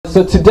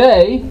So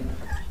today,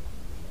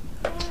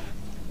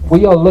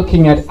 we are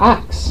looking at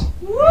Acts.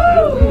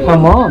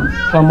 Come on,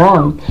 come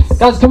on.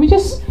 Guys, can we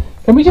just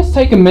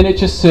take a minute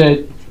just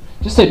to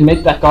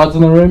admit that God's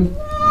in the room?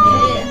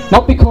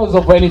 Not because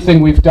of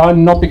anything we've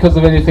done, not because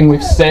of anything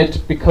we've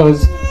said,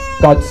 because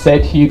God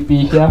said He'd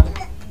be here.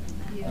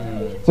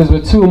 It says,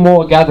 where two or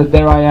more gathered,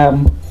 there I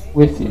am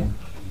with you.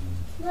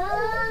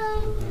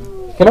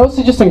 Can I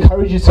also just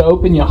encourage you to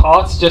open your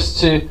hearts just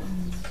to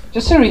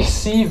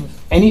receive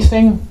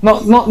anything,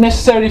 not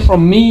necessarily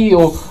from me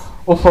or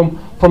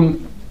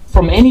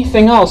from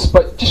anything else,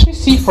 but just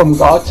receive from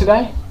God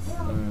today.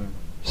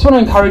 Just want to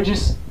encourage you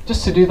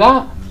just to do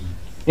that.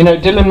 You know,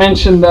 Dylan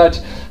mentioned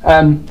that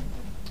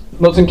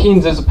Milton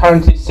Keynes is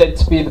apparently said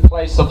to be the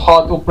place of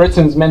hard, or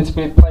Britain's meant to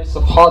be the place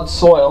of hard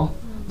soil.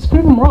 It's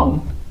proven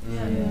wrong.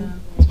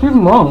 It's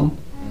proven wrong.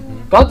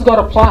 God's got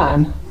a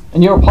plan,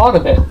 and you're a part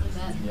of it.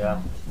 Yeah.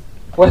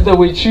 Whether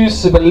we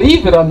choose to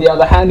believe it, on the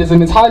other hand, is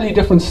an entirely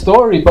different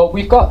story, but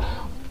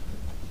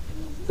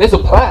there's a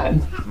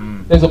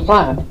plan. There's a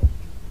plan.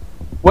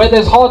 Where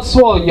there's hard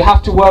soil, you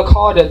have to work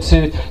harder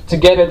to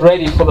get it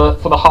ready for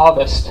the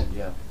harvest.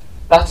 Yeah.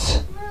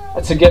 That's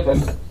a given.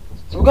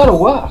 So we've got to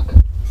work.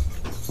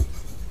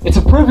 It's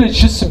a privilege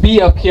just to be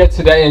up here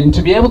today and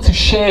to be able to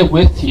share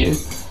with you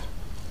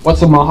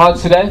what's in my heart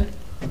today.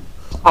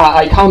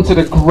 I count it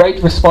a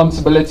great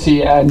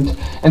responsibility and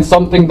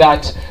something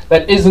that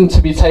isn't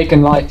to be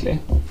taken lightly.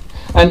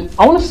 And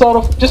I want to start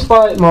off just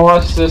by my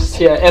wife's just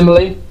here,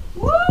 Emily.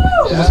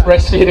 She's just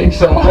breastfeeding,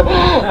 so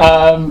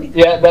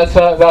yeah, that's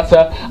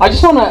her. I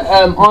just want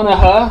to honor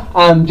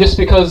her, just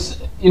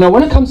because, you know,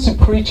 when it comes to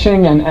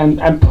preaching and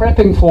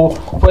prepping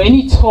for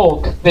any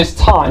talk, there's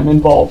time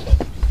involved.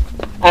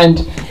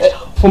 And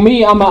for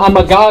me, I'm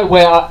a guy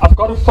where I've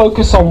got to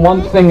focus on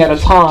one thing at a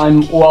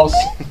time, or else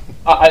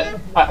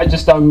I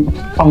just don't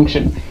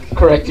function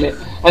correctly.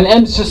 And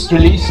Em's just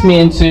released me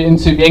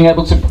into being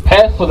able to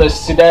prepare for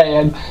this today,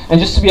 and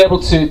just to be able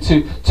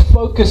to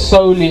focus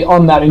solely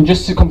on that, and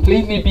just to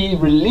completely be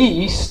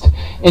released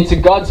into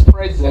God's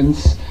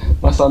presence.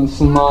 My son's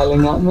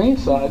smiling at me,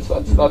 so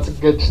that's a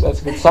good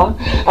sign.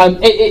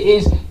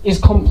 It is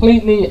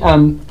completely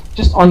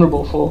just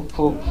honourable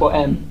for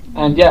Em.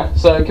 And yeah,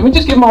 so can we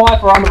just give my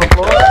wife a round of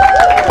applause?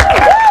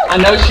 I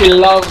know she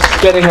loves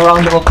getting a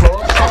round of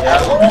applause.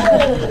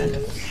 Yeah.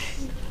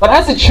 But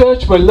as a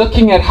church, we're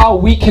looking at how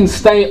we can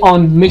stay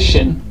on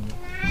mission.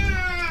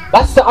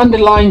 That's the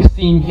underlying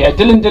theme here.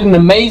 Dylan did an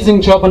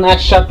amazing job on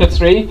Acts chapter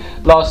 3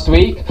 last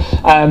week.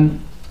 And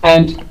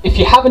if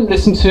you haven't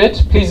listened to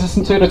it, please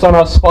listen to it. It's on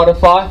our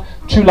Spotify.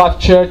 True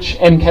Life Church,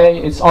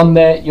 MK. It's on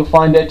there. You'll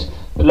find it.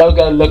 The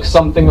logo looks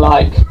something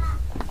like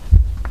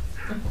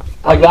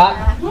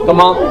that. Come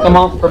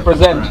on,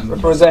 represent.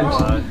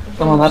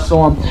 Come on, that's the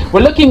one.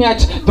 We're looking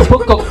at the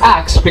book of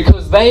Acts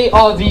because they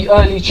are the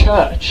early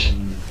church.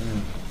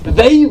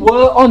 They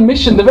were on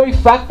mission. The very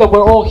fact that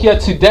we're all here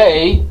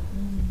today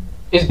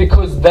is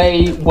because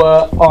they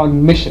were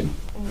on mission.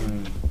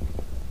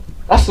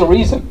 That's the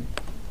reason.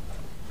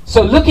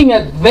 So looking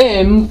at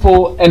them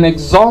for an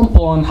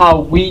example on how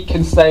we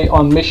can stay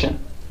on mission.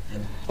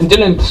 And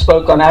Dylan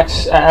spoke on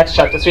Acts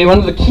chapter 3. One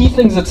of the key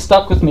things that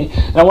stuck with me,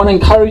 and I want to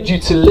encourage you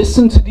to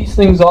listen to these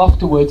things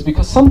afterwards,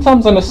 because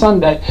sometimes on a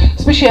Sunday,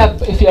 especially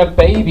if you have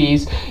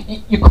babies,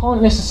 you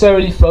can't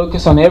necessarily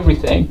focus on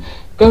everything.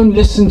 Go and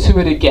listen to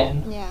it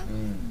again. Yeah.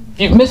 If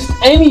you've missed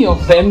any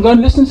of them, go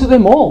and listen to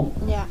them all.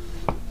 Yeah.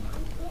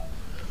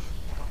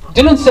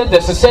 Dylan said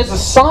this. It says, a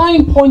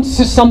sign points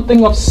to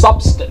something of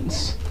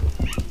substance.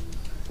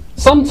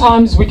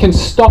 Sometimes we can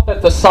stop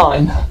at the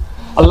sign.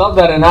 I love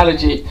that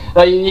analogy.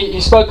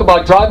 You spoke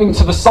about driving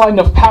to the sign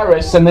of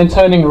Paris and then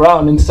turning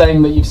around and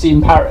saying that you've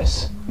seen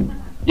Paris.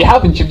 You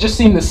haven't, you've just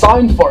seen the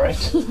sign for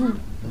it.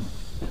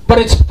 But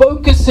it's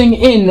focusing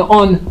in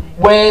on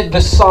where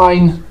the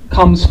sign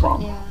comes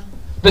from. Yeah.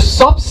 The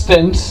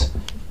substance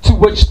to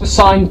which the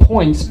sign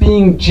points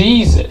being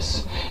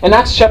Jesus. In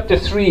Acts chapter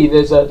 3,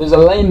 there's a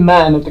lame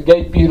man at the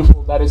gate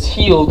beautiful that is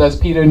healed as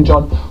Peter and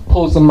John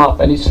pulls him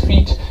up, and his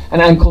feet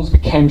and ankles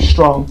became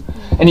strong.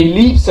 And he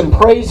leaps and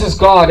praises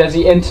God as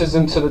he enters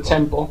into the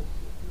temple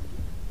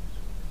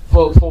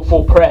for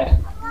prayer.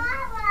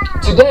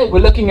 Today we're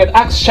looking at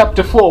Acts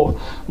chapter 4.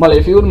 Molly,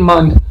 if you wouldn't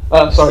mind,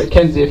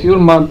 Kenzie, if you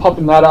wouldn't mind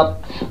popping that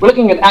up. We're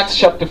looking at Acts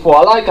chapter 4.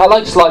 I like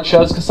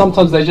slideshows because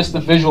sometimes they're just a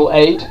visual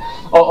aid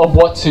of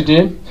what to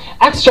do.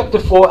 Acts chapter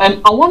 4,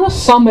 and I want to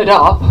sum it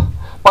up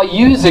by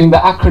using the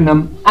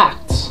acronym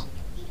ACTS.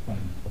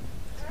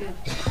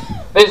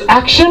 There's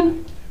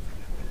action,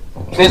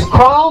 there's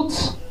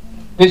crowds,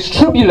 there's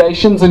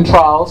tribulations and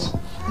trials,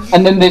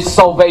 and then there's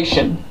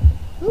salvation.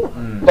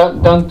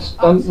 No,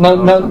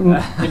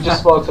 you just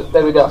spoke it.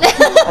 There we go.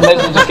 And then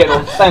you just get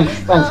off. Thanks,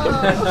 Kim.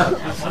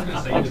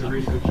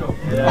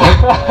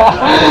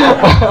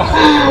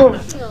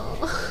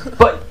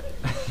 But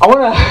I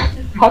want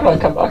to. How do I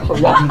come back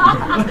from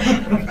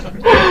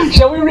that?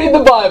 Shall we read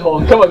the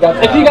Bible? Come on,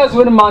 guys. If you guys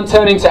wouldn't mind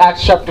turning to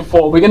Acts chapter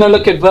 4, we're going to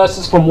look at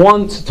verses from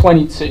 1 to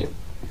 22.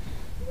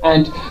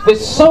 And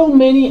there's so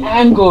many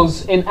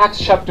angles in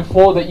Acts chapter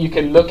 4 that you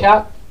can look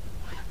at.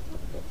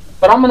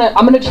 But I'm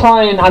gonna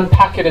try and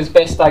unpack it as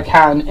best I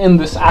can in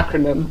this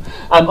acronym.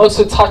 I'm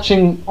also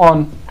touching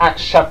on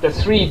Acts chapter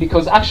 3,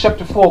 because Acts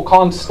chapter 4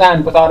 can't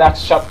stand without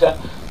Acts chapter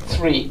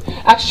 3.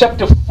 Acts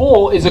chapter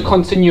 4 is a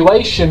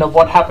continuation of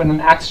what happened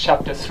in Acts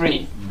chapter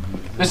 3.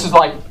 This is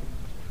like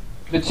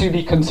the to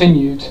be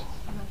continued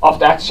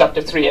after Acts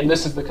chapter 3, and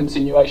this is the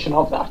continuation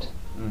of that.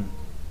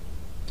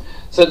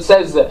 So it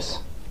says this.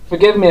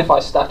 Forgive me if I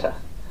stutter.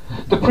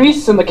 The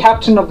priests and the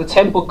captain of the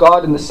temple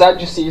guard and the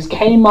Sadducees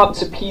came up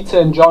to Peter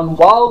and John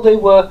while they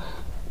were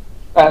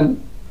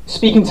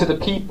speaking to the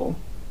people.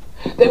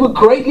 They were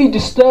greatly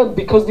disturbed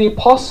because the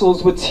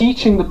apostles were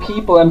teaching the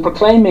people and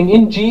proclaiming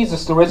in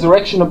Jesus the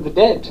resurrection of the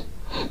dead.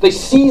 They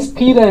seized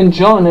Peter and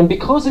John, and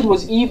because it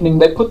was evening,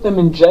 they put them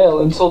in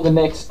jail until the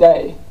next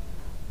day.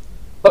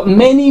 But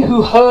many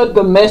who heard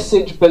the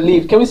message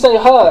believed. Can we say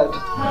heard?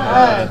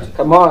 Heard.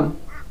 Come on.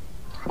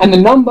 And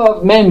the number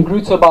of men grew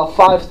to about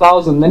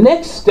 5,000. The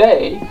next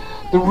day,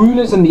 the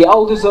rulers and the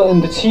elders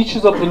and the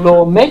teachers of the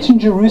law met in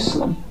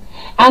Jerusalem.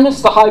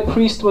 Annas the high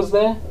priest was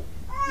there,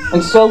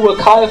 and so were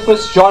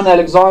Caiaphas, John,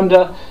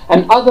 Alexander,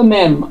 and other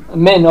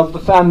men of the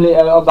family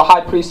of the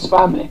high priest's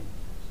family.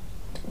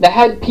 They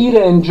had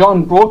Peter and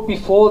John brought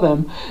before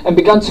them and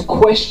began to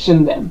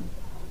question them.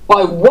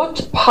 By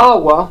what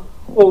power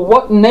or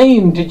what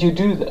name did you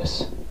do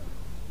this?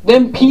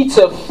 Then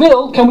Peter,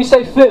 filled, can we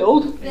say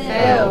filled?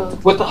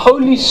 Filled with the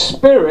Holy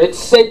Spirit,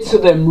 said to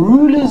them,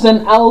 rulers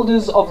and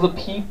elders of the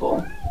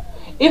people,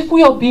 if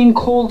we are being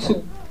called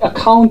to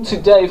account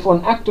today for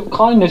an act of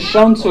kindness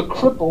shown to a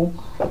cripple,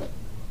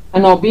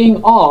 and are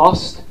being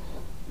asked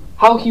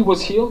how he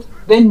was healed,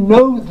 then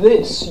know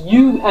this,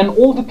 you and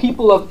all the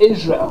people of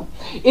Israel.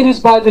 It is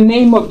by the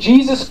name of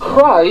Jesus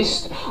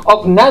Christ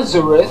of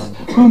Nazareth,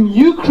 whom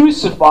you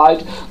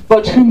crucified,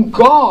 but whom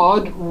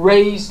God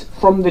raised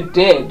from the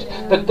dead,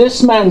 that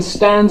this man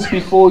stands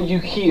before you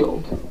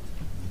healed.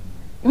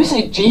 We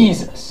say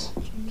Jesus.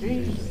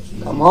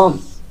 Come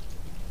on.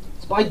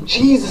 It's by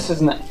Jesus'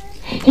 name.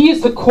 He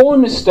is the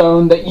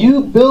cornerstone that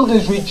you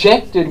builders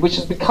rejected, which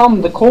has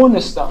become the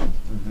cornerstone.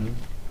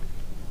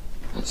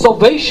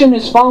 Salvation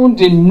is found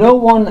in no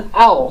one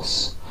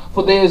else,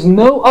 for there is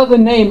no other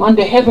name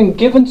under heaven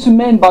given to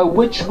men by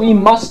which we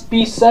must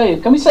be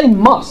saved. Can we say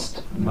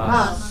must?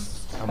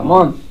 Must. Come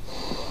on.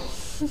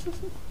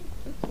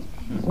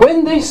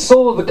 When they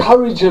saw the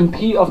courage of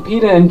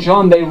Peter and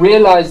John, they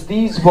realized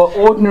these were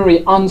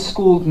ordinary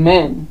unschooled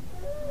men.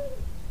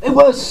 They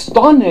were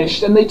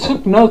astonished, and they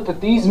took note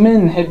that these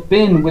men had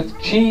been with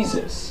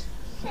Jesus.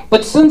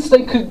 But since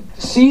they could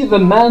see the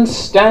man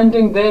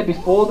standing there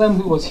before them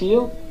who was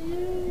healed,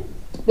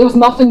 there was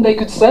nothing they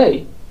could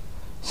say.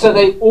 So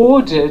they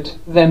ordered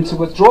them to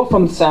withdraw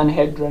from the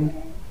Sanhedrin,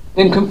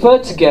 then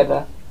conferred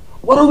together.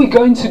 What are we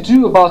going to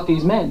do about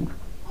these men?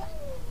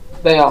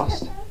 They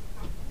asked.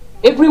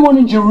 Everyone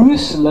in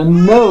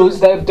Jerusalem knows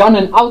they have done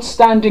an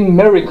outstanding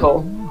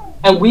miracle,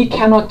 and we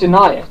cannot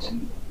deny it.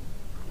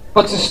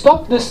 But to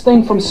stop this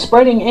thing from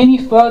spreading any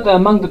further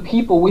among the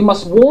people, we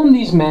must warn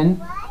these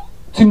men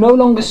to no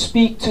longer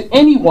speak to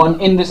anyone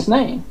in this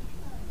name.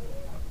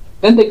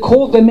 Then they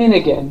called them in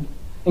again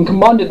and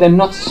commanded them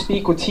not to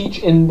speak or teach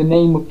in the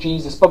name of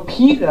Jesus. But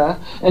Peter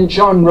and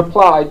John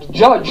replied,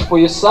 judge for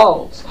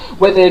yourselves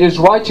whether it is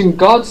right in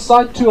God's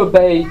sight to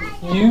obey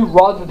you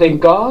rather than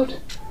God.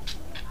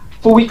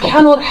 For we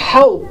cannot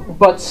help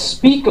but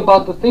speak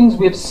about the things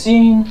we have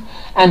seen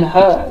and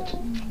heard.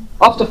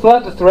 After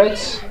further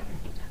threats,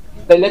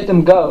 they let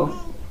them go.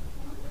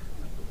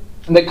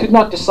 And they could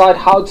not decide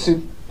how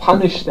to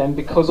punish them,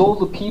 because all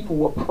the people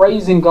were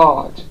praising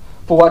God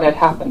for what had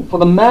happened. For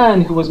the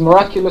man who was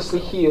miraculously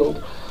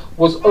healed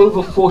was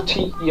over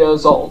 40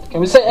 years old. Can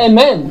we say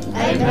amen?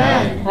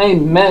 Amen.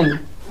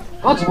 Amen.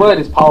 God's word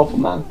is powerful,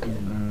 man.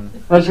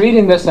 When I was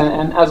reading this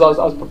and as I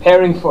was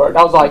preparing for it,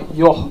 I was like,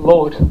 yo,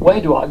 Lord,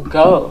 where do I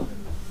go?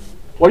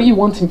 What are you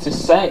wanting to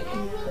say?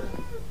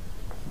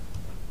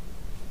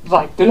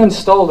 Like, Dylan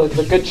stole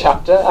the good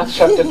chapter, Acts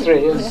chapter 3.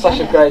 It was such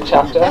a great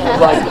chapter. I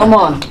was like, come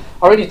on.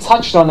 I already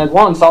touched on it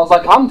once. I was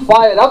like, I'm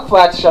fired up for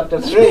Acts chapter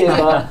 3.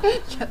 But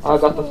I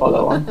got the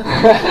follow on.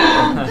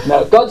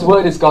 No, God's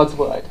word is God's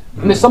word.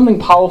 And there's something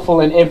powerful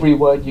in every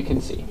word you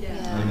can see.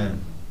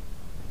 Amen.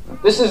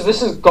 This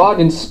is God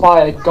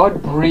inspired,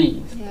 God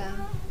breathed. Yeah.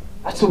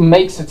 That's what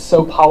makes it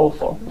so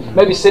powerful.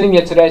 Maybe sitting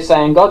here today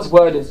saying God's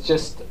word is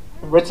just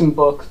a written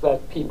book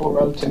that people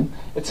wrote and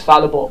it's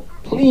fallible.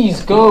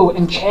 Please go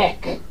and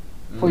check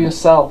for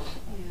yourself.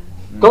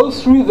 Go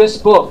through this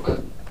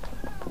book,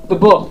 the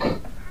book,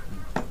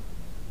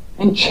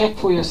 and check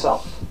for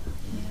yourself.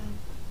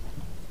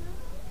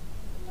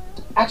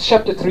 Acts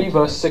chapter 3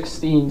 verse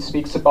 16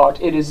 speaks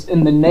about it is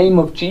in the name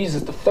of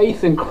Jesus, the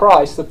faith in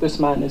Christ, that this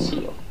man is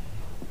healed.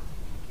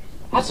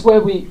 That's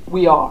where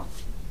we are.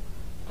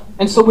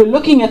 And so we're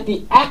looking at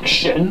the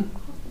action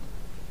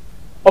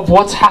of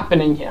what's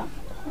happening here.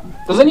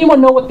 Does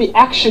anyone know what the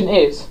action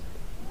is?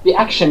 The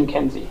action,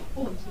 Kenzie.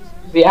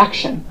 the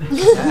action.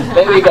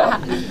 There we go.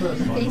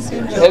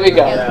 There we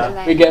go.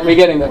 We're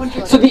getting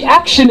there. So the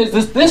action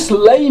is this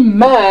lame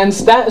man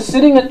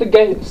sitting at the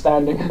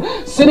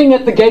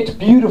gate,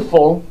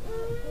 beautiful,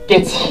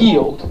 gets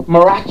healed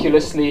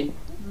miraculously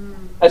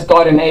as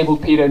God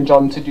enabled Peter and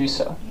John to do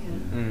so.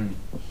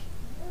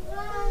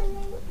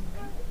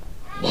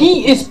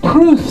 He is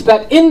proof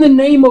that in the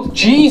name of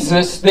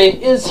Jesus there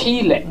is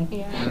healing.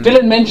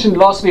 Dylan mentioned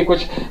last week,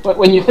 which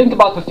when you think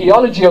about the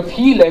theology of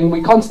healing,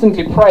 we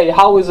constantly pray,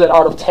 how is it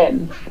out of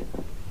 10?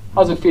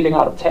 How's it feeling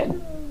out of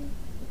 10?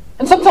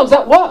 And sometimes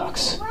that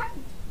works.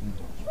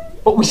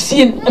 But we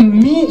see it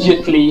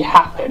immediately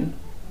happen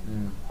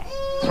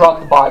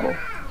throughout the Bible.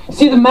 You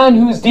see the man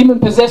who is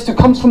demon-possessed, who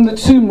comes from the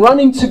tomb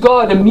running to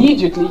God,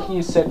 immediately he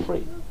is set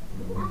free.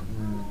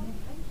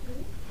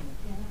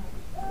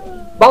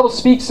 The Bible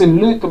speaks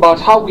in Luke about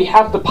how we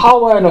have the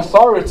power and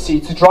authority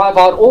to drive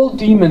out all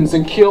demons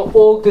and cure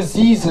all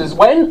diseases.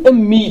 When?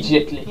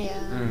 Immediately.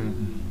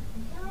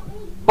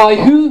 By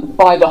who?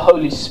 By the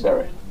Holy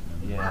Spirit.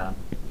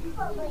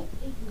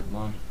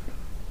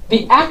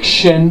 The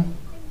action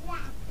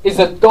is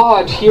that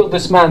God healed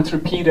this man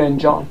through Peter and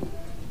John.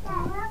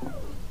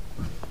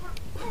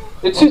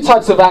 There are two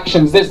types of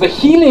actions. There's the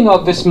healing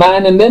of this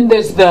man, and then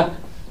there's the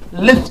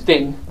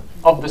lifting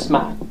of this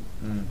man.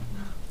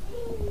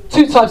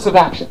 Two types of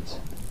actions.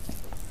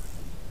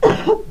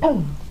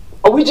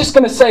 Are we just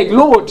going to say,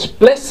 Lord,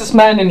 bless this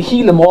man and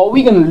heal him, or are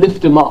we going to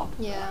lift him up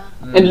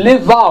and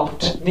live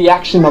out the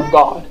action of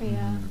God?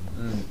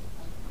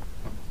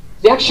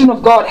 The action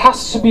of God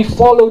has to be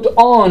followed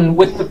on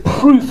with the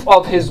proof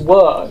of His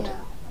word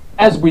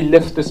as we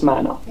lift this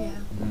man up.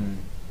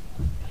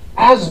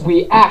 As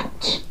we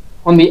act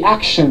on the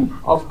action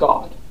of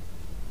God.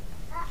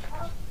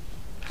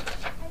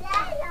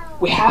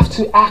 We have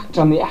to act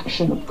on the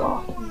action of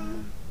God.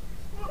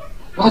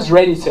 God's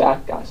ready to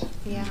act, guys.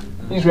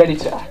 He's ready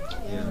to act.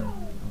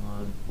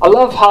 I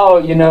love how,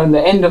 in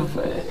the end of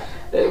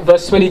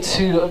verse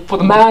 22, for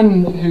the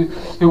man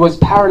who was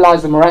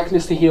paralyzed and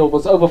miraculously healed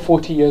was over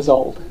 40 years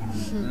old.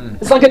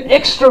 It's like an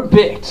extra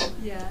bit.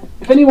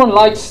 If anyone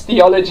likes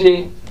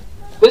theology,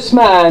 this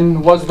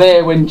man was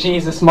there when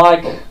Jesus,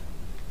 Mike,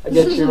 I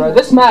get you right.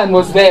 This man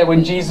was there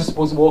when Jesus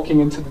was walking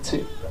into the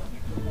tomb.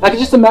 I can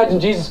just imagine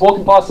Jesus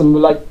walking past him and be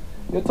like,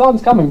 your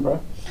time's coming, bro.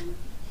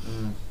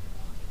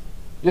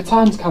 Your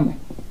time's coming.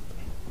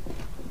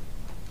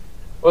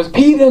 It was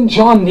Peter and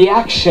John, the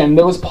action.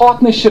 There was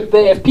partnership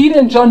there. If Peter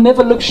and John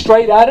never looked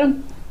straight at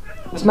him,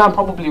 this man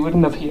probably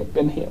wouldn't have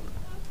been healed.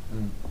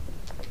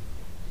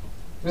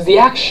 It was the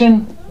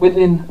action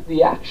within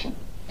the action.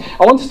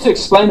 I wanted to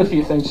explain a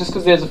few things, just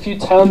because there's a few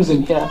terms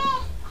in here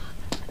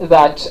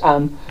that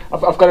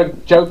I've got a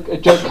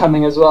joke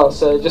coming as well.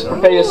 So just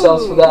prepare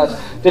yourselves for that.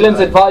 Dylan's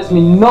advised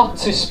me not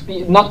to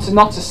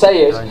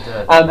say it,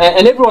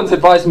 and everyone's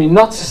advised me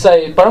not to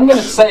say it. But I'm going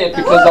to say it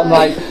because I'm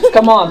like,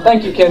 come on,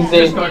 thank you,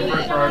 Kenzie.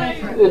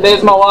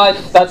 There's my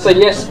wife. That's a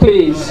yes,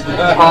 please.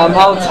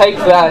 I'll take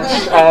that.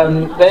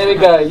 There we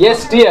go.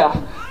 Yes, dear.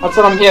 That's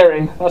what I'm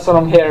hearing.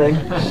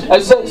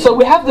 So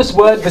we have this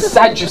word, the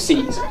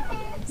Sadducees.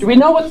 Do we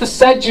know what the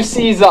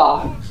Sadducees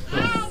are?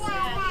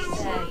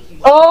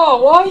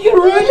 Oh, why are you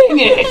ruining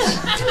it?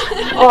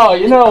 Oh,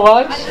 you know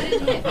what?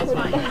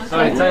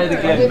 Sorry, say it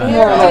again.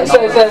 No,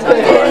 say it.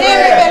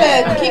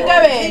 Keep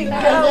going.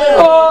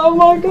 Oh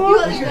my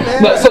God.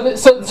 No,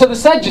 so the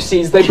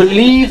Sadducees, they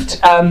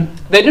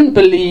didn't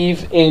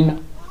believe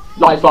in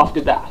life after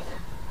death,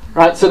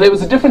 right? So there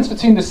was a difference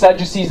between the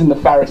Sadducees and the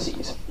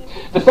Pharisees.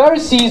 The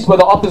Pharisees were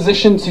the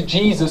opposition to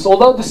Jesus,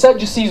 although the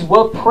Sadducees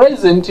were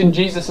present in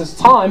Jesus'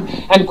 time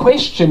and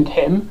questioned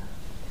him.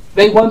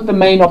 They weren't the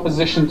main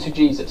opposition to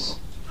Jesus.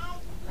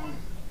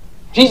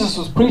 Jesus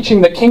was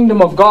preaching the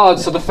kingdom of God,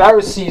 so the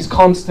Pharisees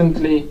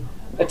constantly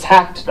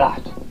attacked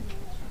that.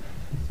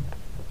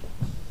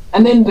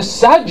 And then the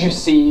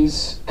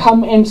Sadducees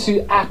come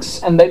into Acts,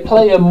 and they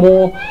play a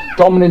more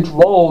dominant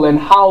role in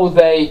how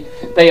they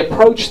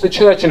approach the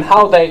church and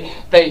how they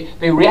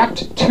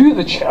react to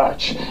the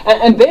church.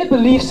 And their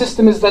belief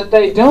system is that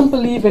they don't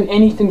believe in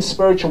anything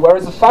spiritual,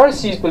 whereas the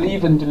Pharisees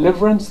believe in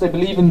deliverance. They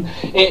believe in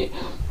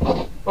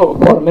oh,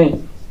 pardon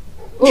me.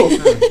 Oh,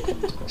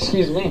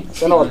 excuse me.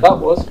 Don't know what that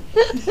was.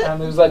 It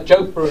was like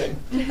joke brewing.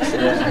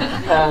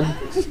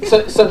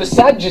 So the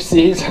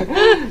Sadducees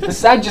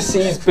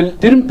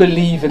didn't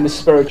believe in the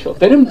spiritual.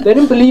 They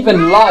didn't believe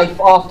in life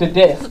after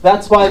death.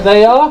 That's why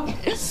they are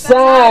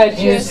sad.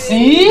 You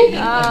see?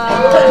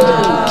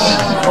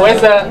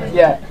 Where's the?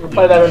 Yeah, we'll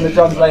play that in the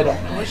drums later.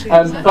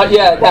 But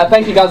yeah.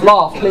 Thank you guys.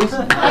 Laugh, please.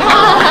 There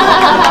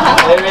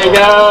we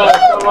go.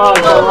 Come on.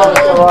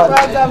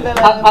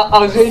 I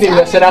was reading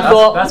this and I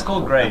thought that's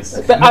called grace.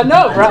 I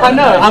know, bro. I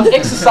know. I'm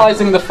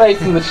exercising the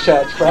faith in this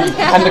church, bro,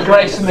 and the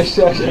grace in this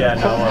church. Yeah,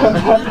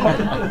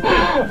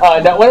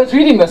 Now, when I was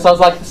reading this, I was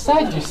like, the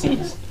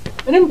Sadducees,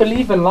 they didn't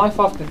believe in life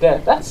after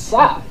death. That's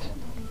sad.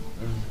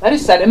 That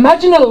is sad.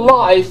 Imagine a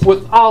life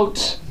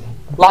without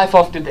life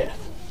after death.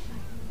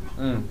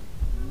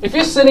 If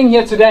you're sitting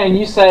here today and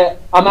you say,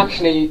 I'm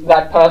actually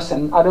that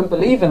person, I don't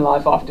believe in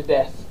life after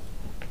death.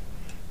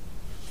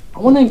 I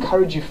want to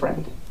encourage you,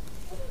 friend.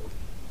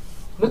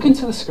 Look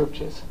into the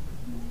scriptures.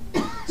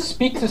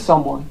 Speak to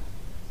someone.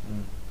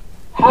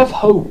 Have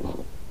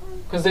hope.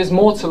 Because there's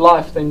more to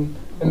life than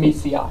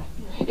meets the eye.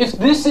 If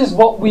this is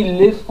what we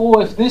live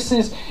for, if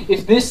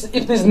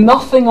there's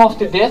nothing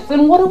after death,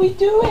 then what are we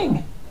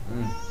doing?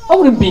 I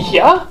wouldn't be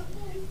here.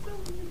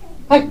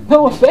 Like,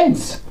 no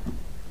offense.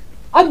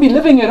 I'd be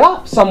living it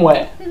up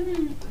somewhere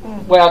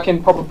where I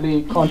can't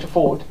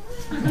afford,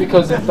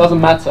 because it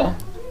doesn't matter.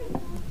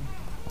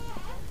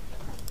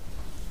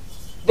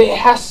 There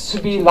has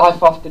to be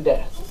life after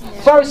death.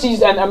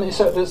 Pharisees and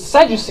so the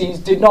Sadducees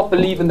did not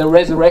believe in the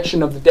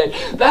resurrection of the dead.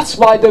 That's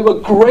why they were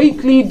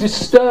greatly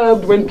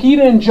disturbed when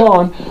Peter and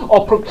John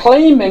are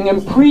proclaiming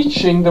and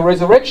preaching the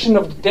resurrection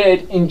of the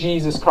dead in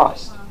Jesus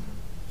Christ.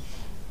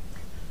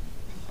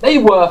 They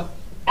were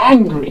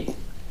angry,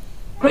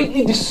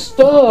 greatly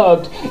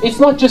disturbed. It's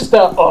not just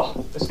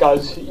this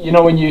guy's,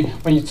 when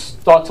you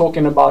start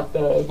talking about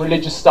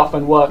religious stuff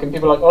and work and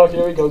people are like, oh,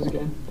 here he goes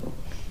again.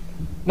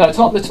 No, it's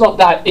not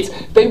that.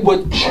 They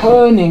were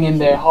churning in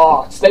their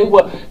hearts. They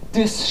were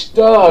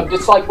disturbed.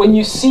 It's like when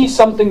you see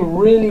something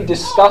really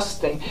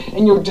disgusting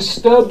and you're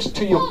disturbed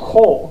to your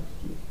core,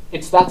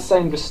 it's that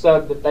same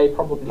disturb that they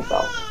probably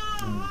felt.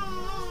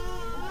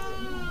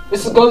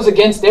 This goes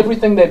against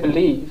everything they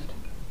believed.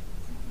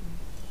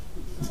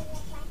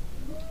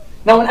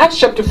 Now in Acts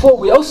chapter 4,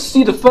 we also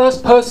see the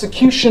first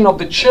persecution of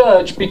the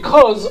church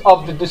because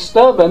of the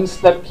disturbance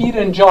that Peter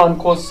and John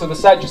caused to the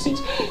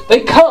Sadducees. They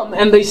come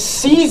and they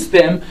seize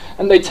them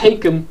and they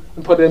take them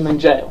and put them in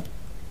jail.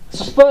 It's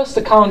the first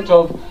account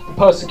of the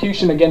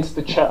persecution against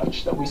the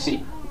church that we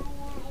see.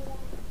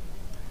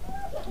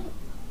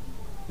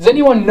 Does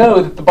anyone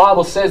know that the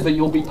Bible says that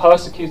you'll be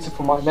persecuted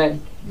for my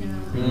name?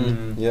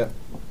 Yeah.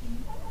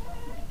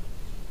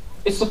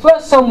 It's the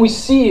first time we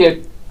see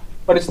it,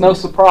 but it's no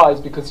surprise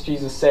because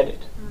Jesus said it.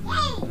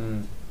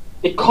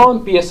 It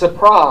can't be a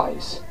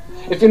surprise.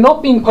 If you're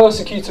not being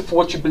persecuted for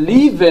what you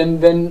believe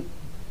in, then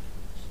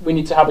we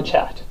need to have a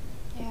chat.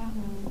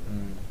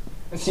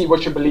 And see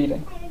what you're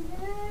believing.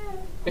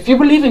 If you're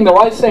believing the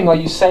right thing, are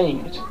you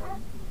saying it?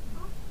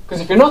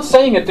 Because if you're not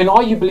saying it, then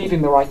are you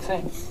believing the right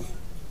thing?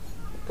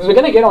 Because we're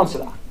going to get onto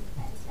that.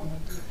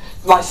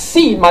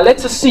 My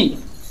letter C.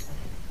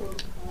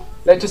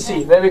 Letter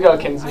C. There we go,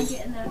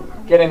 Kenzie.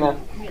 Get in there.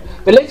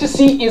 The letter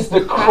C is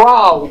the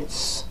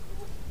crowds.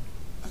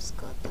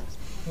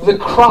 The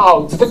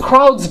crowds. The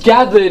crowds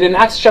gathered in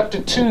Acts chapter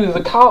 2.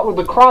 The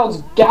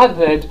crowds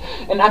gathered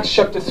in Acts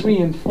chapter 3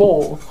 and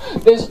 4.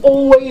 There's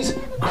always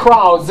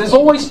crowds. There's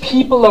always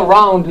people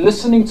around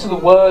listening to the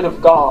word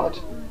of God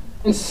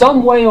in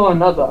some way or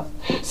another.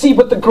 See,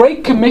 but the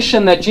Great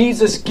Commission that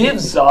Jesus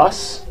gives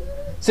us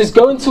says,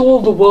 go into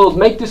all the world,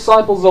 make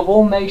disciples of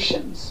all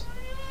nations.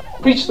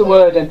 Preach the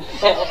word,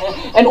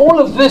 and all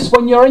of this,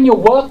 when you're in your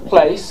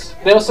workplace,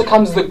 there also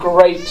comes the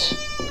great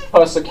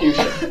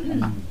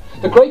persecution.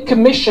 The Great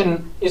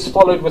Commission is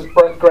followed with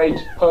great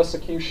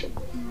persecution.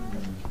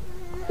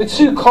 The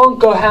two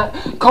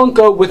can't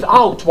go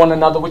without one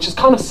another, which is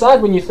kind of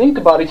sad when you think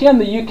about it. Here in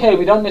the UK,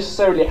 we don't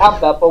necessarily have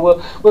that, but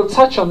we'll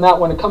touch on that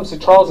when it comes to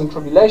trials and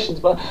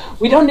tribulations. But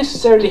we don't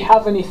necessarily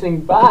have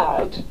anything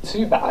bad,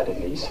 too bad at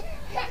least.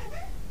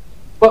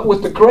 But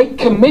with the Great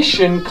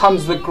Commission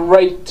comes the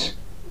great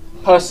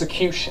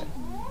persecution.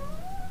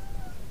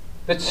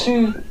 The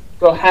two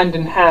go hand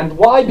in hand.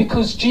 Why?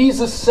 Because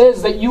Jesus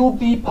says that you'll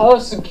be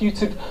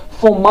persecuted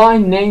for my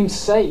name's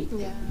sake.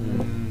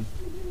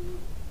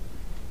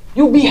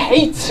 You'll be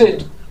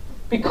hated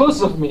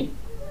because of me.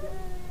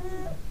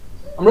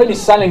 I'm really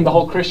selling the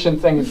whole Christian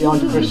thing if you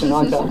aren't a Christian,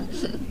 aren't I?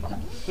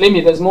 Believe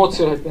me, there's more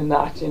to it than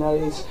that.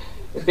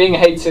 Being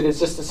hated is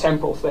just a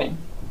temporal thing.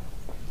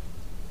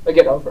 But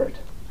get over it.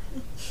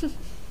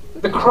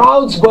 The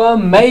crowds were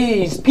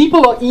amazed.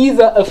 People are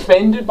either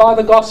offended by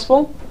the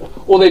gospel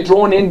or they're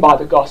drawn in by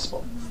the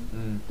gospel.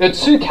 There are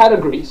two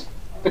categories.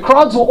 The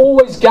crowds will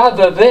always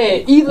gather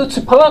there either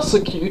to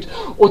persecute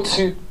or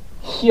to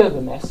hear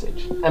the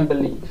message and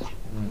believe.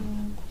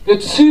 There are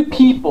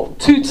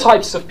two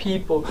types of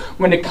people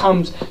when it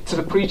comes to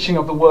the preaching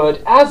of the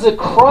word. As a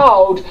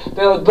crowd,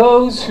 there are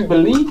those who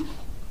believe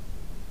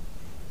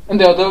and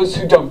there are those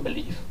who don't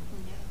believe.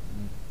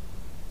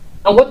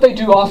 And what they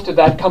do after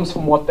that comes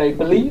from what they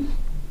believe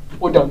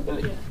or don't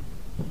believe.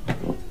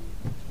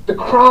 The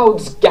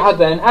crowds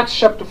gather. In Acts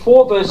chapter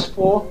 4, verse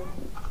 4,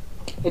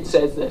 it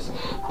says this: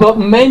 but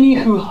many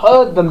who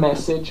heard the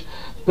message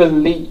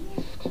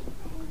believed.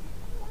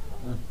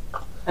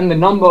 And the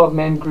number of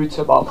men grew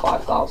to about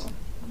 5,000.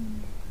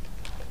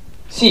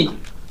 See,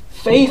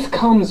 faith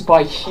comes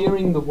by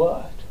hearing the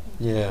word.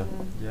 Yeah.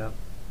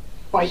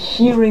 By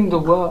hearing the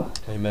word.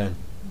 Amen.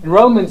 In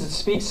Romans, it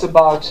speaks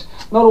about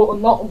not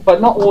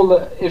all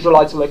the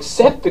Israelites will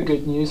accept the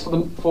good news.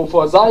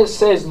 For Isaiah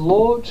says,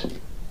 Lord,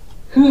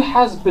 who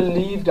has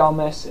believed our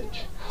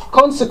message?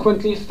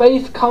 Consequently,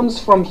 faith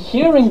comes from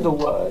hearing the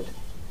word,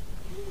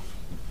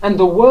 and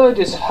the word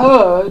is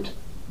heard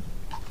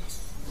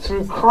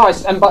through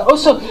Christ. And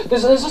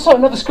there's also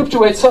another scripture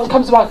where it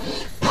comes about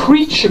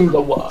preaching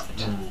the word.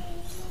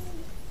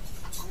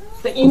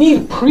 that you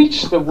need to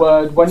preach the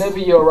word whenever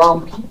you're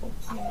around people.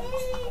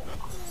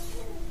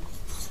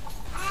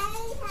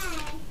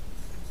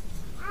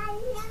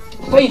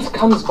 Faith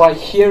comes by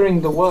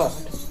hearing the word.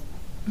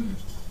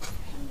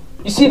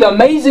 You see, the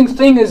amazing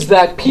thing is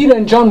that Peter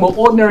and John were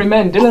ordinary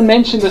men. Dylan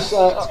mentioned this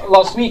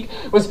last week,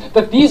 was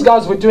that these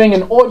guys were doing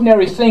an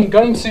ordinary thing,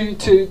 going to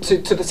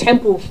the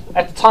temple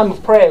at the time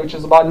of prayer, which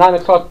was about 9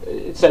 o'clock,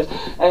 it says.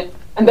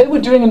 And they were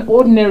doing an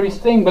ordinary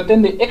thing, but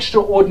then the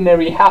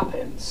extraordinary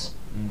happens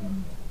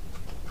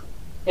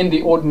in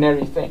the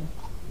ordinary thing.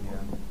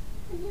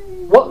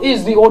 What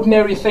is the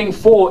ordinary thing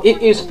for?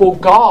 It is for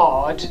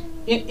God.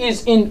 It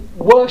is in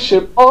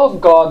worship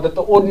of God that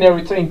the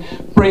ordinary thing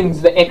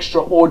brings the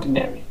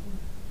extraordinary.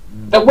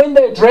 That when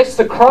they address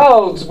the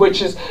crowds,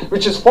 which is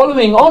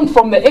following on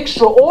from the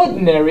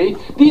extraordinary,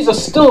 these are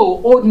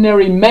still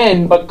ordinary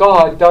men, but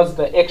God does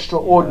the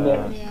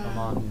extraordinary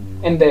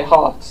in their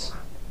hearts.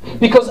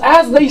 Because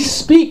as they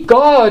speak,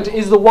 God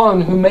is the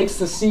one who makes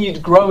the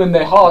seed grow in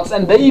their hearts,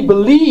 and they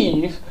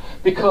believe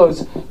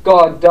because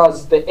God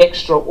does the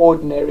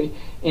extraordinary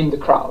in the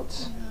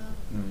crowds.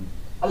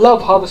 I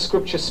love how the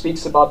scripture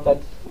speaks about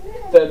that.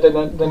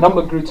 The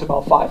number grew to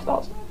about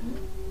 5,000.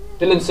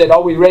 Dylan said,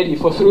 are we ready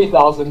for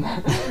 3,000?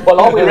 Well,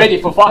 are we ready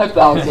for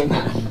 5,000?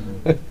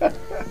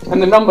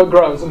 And the number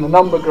grows, and the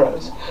number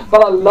grows.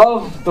 But I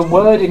love the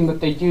wording that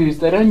they use.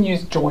 They don't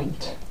use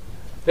joint.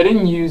 They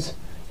didn't use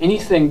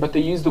anything, but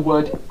they use the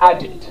word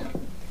added.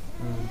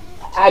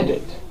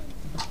 Added.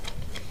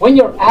 When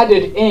you're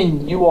added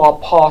in, you are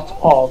part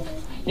of.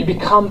 You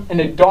become an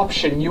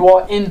adoption.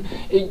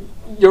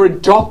 You're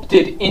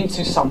adopted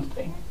into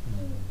something.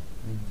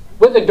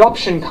 With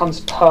adoption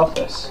comes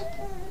purpose.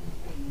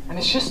 And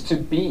it's just to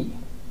be.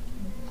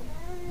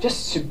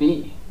 Just to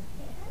be.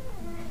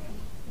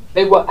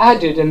 They were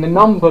added and the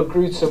number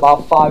grew to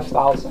about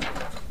 5,000.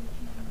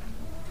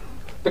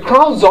 The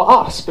crowds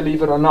are us,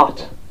 believe it or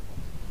not.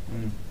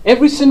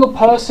 Every single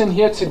person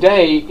here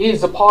today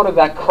is a part of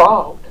that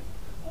crowd.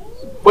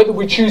 Whether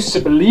we choose to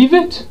believe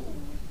it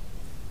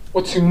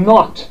or to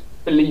not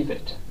believe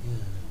it.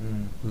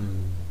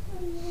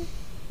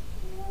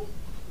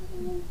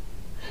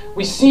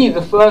 We see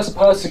the first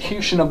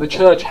persecution of the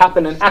church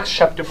happen in Acts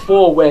chapter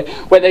 4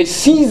 where they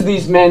seize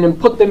these men and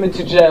put them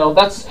into jail.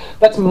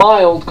 That's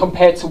mild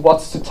compared to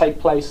what's to take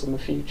place in the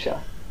future.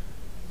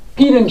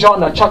 Peter and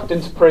John are chucked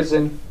into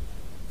prison.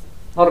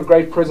 Not a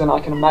great prison I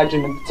can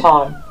imagine at the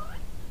time.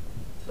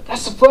 But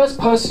that's the first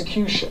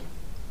persecution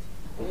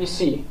that you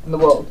see in the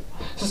world.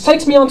 So this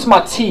takes me on to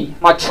my T,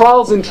 my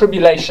trials and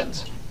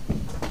tribulations.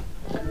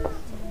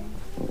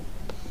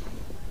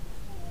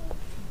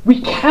 We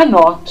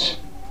cannot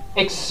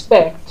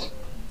expect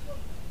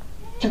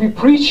to be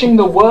preaching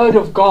the word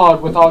of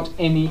God without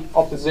any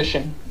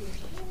opposition.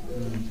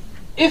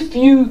 If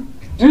you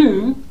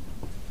do,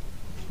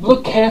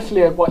 look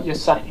carefully at what you're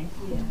saying.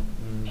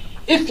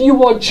 If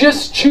you are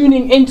just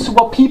tuning into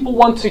what people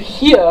want to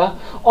hear,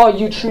 are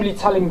you truly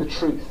telling the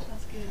truth?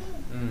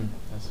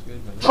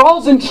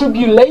 Trials and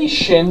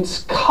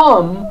tribulations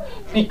come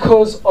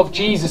because of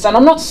Jesus. And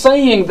I'm not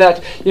saying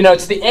that,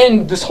 it's the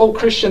end, this whole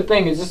Christian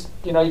thing is just,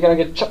 you're going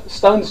to get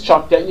stones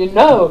chucked at you.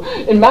 No.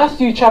 In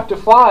Matthew chapter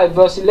 5,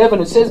 verse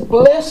 11, it says,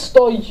 blessed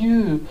are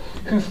you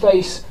who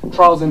face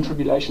trials and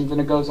tribulations.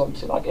 And it goes on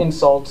to like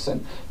insults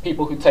and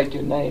people who take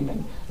your name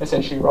and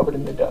essentially rub it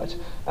in the dirt,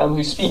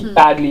 who speak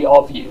badly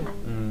of you.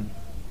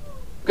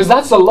 Because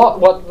that's a lot.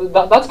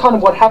 That's kind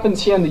of what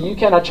happens here in the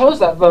UK. And I chose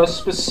that verse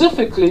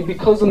specifically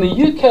because in the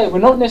UK, we're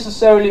not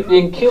necessarily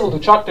being killed or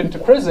chucked into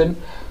prison,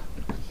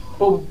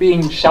 but we're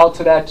being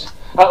shouted at.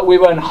 We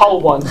were in Hull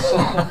once,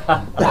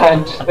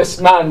 and this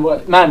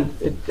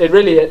it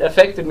really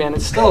affected me, and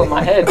it's still in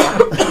my head.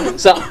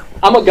 So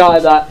I'm a guy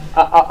that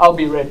I'll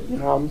be ready.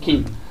 I'm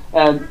keen.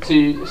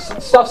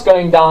 Stuff's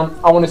going down.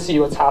 I want to see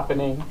what's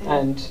happening,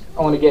 and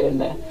I want to get in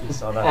there.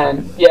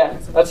 And yeah,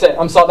 that's it.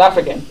 I'm South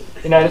African.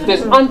 If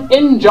there's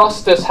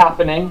injustice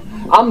happening,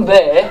 I'm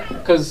there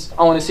because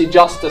I want to see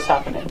justice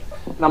happening.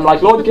 And I'm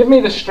like, Lord, give me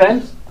the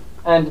strength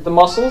and the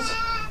muscles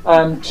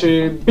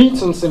to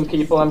beat on some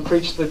people and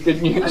preach the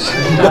good news.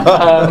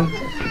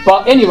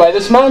 But anyway,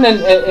 this man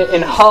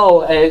in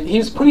Hull,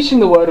 he's preaching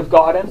the word of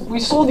God, and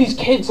we saw these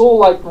kids all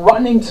like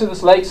running to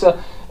this lake.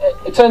 So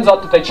it turns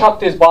out that they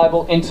chucked his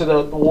Bible into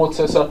the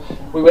water. So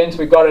we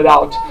got it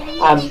out.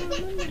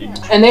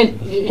 And then,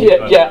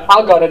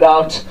 I got it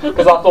out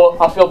because I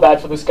thought, I feel bad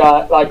for this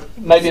guy. Like,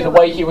 maybe the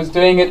way he was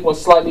doing it was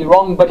slightly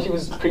wrong, but he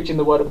was preaching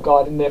the word of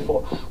God, and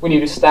therefore we need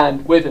to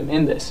stand with him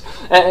in this.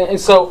 And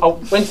so I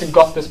went and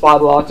got this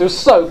Bible out. It was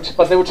soaked,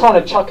 but they were trying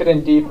to chuck it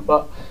in deep,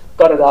 but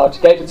got it out,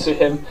 gave it to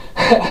him.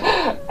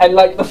 And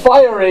like the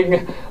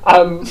firing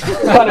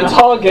kind of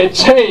target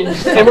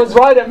changed. It was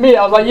right at me.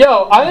 I was like,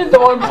 yo, I ain't the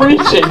one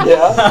preaching here.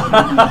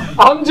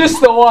 I'm just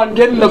the one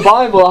getting the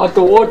Bible out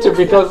the water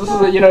because this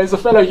is he's a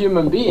fellow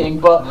human being.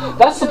 But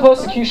that's the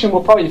persecution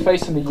we'll probably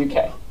face in the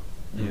UK.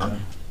 Yeah.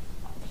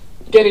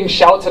 Getting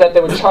shouted at, they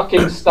were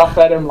chucking stuff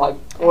at him, like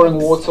pouring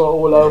water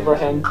all over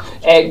him,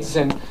 eggs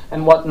and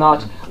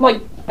whatnot. I'm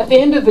like, At the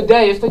end of the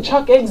day, if they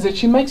chuck eggs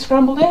at you, make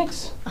scrambled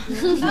eggs.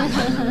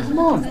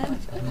 Come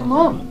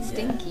on.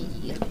 Stinky.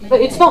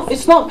 But it's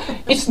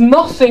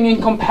nothing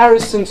in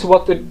comparison to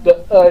what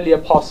the early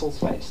apostles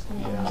faced.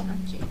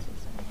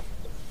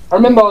 I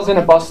remember I was in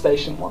a bus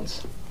station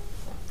once,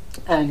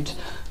 and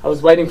I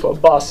was waiting for a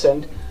bus,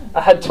 and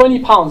I had 20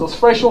 pounds. I was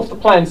fresh off the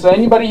plane. So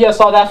anybody here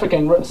South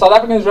African? South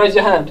Africans, raise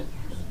your hand.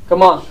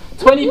 Come on.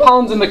 20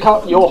 pounds in the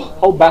car. Your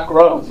whole back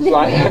row.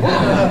 Like,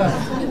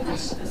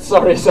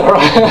 sorry, Sarah.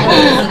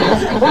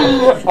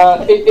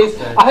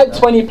 I had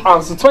 20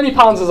 pounds. So 20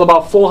 pounds is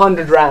about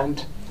 400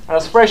 rand. And I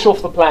was fresh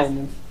off the plane.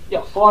 And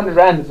yeah, 400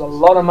 rand is a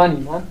lot of money,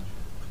 man.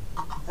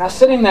 And I was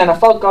sitting there and I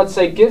felt God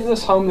say, give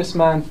this homeless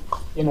man,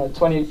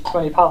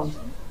 20 pounds.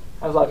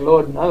 I was like,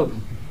 Lord, no.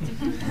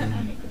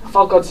 I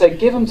felt God say,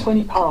 give him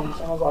 20 pounds.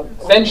 And I was like,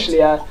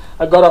 eventually I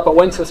got up, I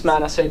went to this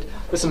man, I said,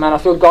 listen man, I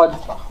feel God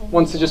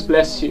wants to just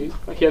bless you.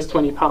 Here's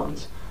 20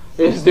 pounds.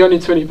 It's the only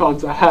 20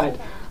 pounds I had.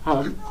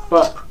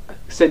 But I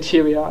said,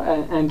 here we are.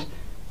 And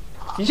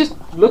he just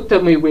looked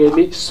at me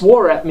weirdly,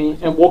 swore at me,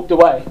 and walked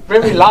away.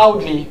 Very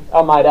loudly,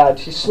 I might add.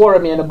 He swore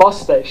at me in a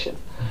bus station.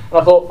 And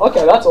I thought,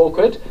 okay, that's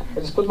awkward. I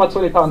just put my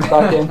 20 pounds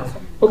back in,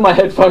 put my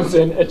headphones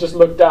in, and just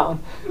looked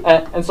down.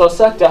 And so I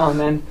sat down,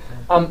 and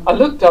I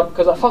looked up,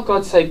 because I felt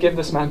God say, give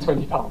this man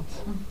 20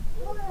 pounds.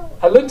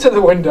 I looked to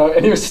the window,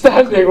 and he was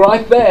standing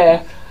right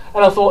there.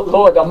 And I thought,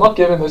 Lord, I'm not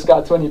giving this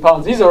guy 20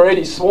 pounds. He's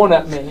already sworn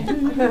at me.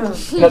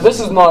 Now, this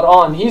is not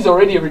on. He's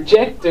already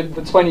rejected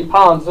the 20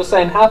 pounds. This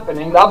ain't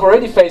happening. I've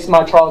already faced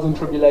my trials and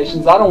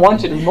tribulations. I don't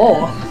want any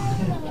more.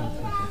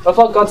 I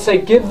felt God say,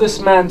 give this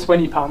man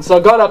 20 pounds. So I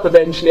got up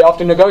eventually,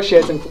 after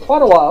negotiating for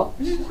quite a while.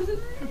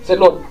 Said,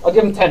 Lord, I'll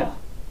give him 10.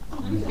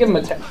 Give him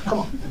a 10. Come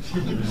on.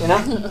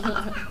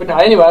 But no,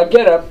 anyway, I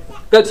get up,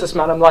 go to this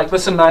man. I'm like,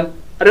 listen, man,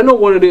 I don't know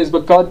what it is,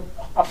 but God,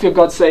 I feel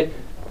God say,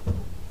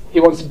 He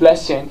wants to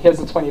bless you, and here's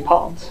the 20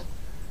 pounds.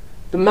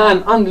 The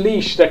man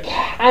unleashed a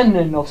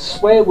cannon of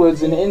swear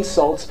words and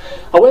insults.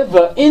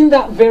 However, in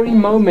that very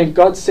moment,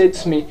 God said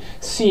to me,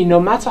 see, no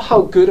matter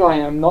how good I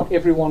am, not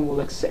everyone will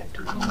accept.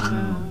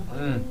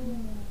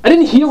 I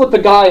didn't hear what the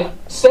guy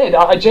said.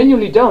 I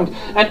genuinely don't.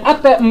 And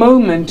at that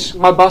moment,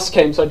 my bus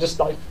came, so I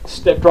just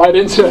stepped right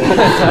into it.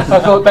 I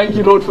thought, thank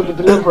you, Lord, for the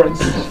deliverance.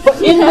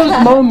 But in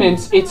those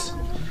moments, it's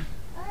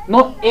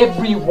not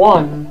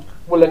everyone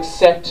will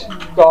accept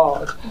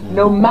God,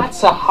 no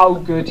matter how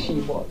good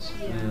He was,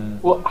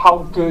 or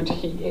how good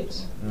He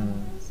is.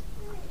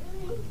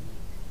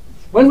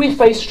 When we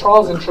face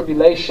trials and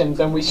tribulations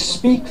and we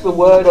speak the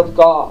word of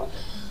God,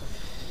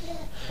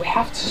 we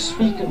have to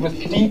speak it with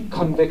deep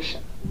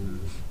conviction.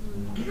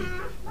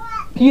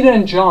 Peter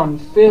and John,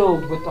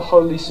 filled with the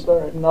Holy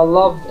Spirit, and I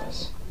love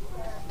this.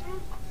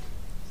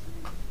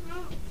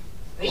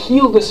 They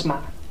healed this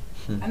man,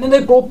 and then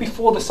they brought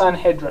before the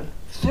Sanhedrin.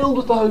 Filled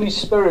with the Holy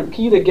Spirit,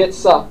 Peter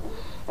gets up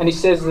and he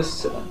says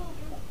this to them.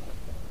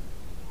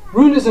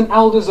 Rulers and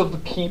elders of the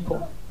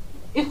people,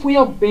 if we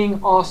are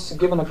being asked to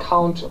give an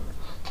account of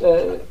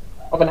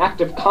an act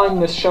of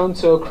kindness shown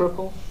to a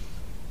cripple,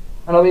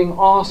 and are being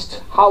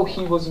asked how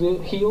he was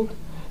healed,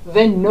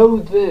 then know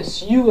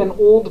this, you and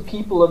all the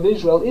people of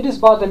Israel, it is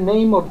by the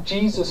name of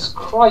Jesus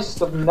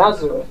Christ of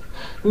Nazareth,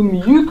 whom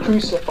you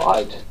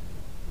crucified,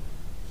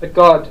 that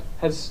God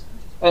has,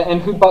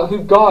 and who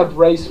God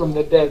raised from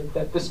the dead,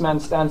 that this man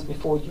stands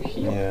before you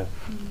healed. Yeah.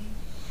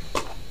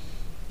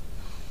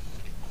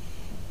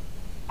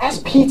 As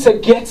Peter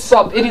gets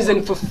up, it is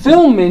in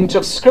fulfillment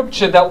of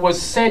scripture that was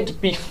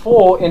said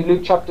before in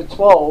Luke chapter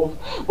 12,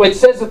 where it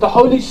says that the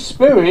Holy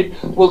Spirit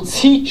will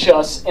teach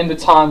us in the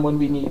time when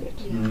we need it.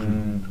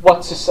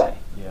 What to say.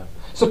 Yeah.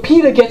 So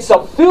Peter gets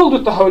up, filled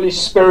with the Holy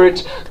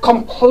Spirit,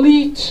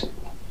 completion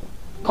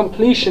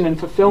and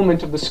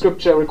fulfillment of the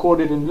scripture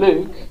recorded in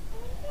Luke.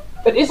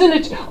 But isn't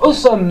it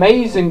also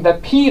amazing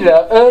that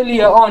Peter,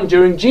 earlier on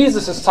during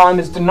Jesus' time,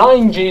 is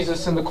denying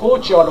Jesus in the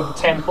courtyard of the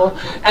temple,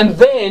 and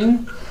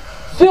then,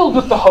 filled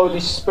with the Holy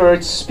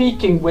Spirit,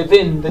 speaking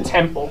within the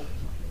temple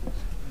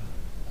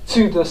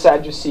to the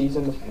Sadducees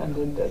and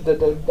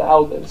the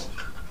elders.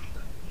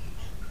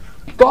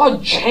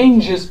 God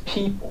changes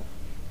people.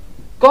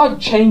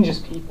 God changes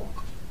people.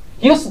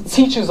 He also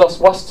teaches us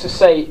what to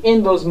say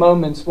in those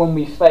moments when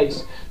we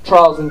face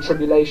trials and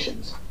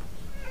tribulations.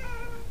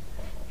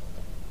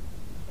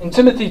 In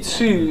Timothy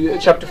 2,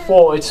 chapter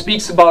 4, it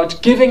speaks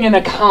about giving an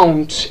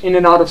account in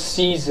and out of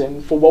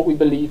season for what we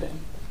believe in.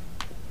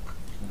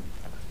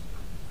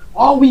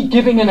 Are we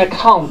giving an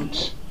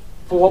account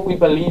for what we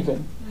believe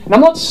in? And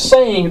I'm not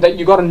saying that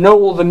you've got to know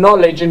all the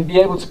knowledge and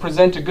be able to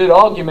present a good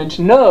argument.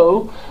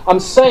 No, I'm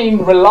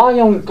saying rely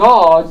on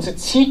God to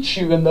teach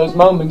you in those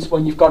moments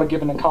when you've got to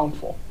give an account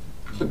for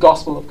the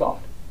gospel of God.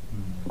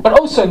 But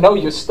also know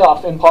your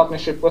stuff in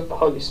partnership with the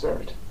Holy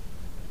Spirit.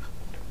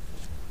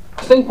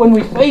 I think when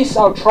we face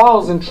our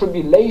trials and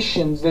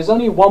tribulations, there's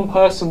only one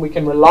person we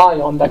can rely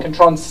on that can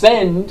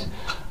transcend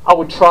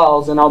our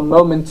trials and our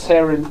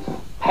momentary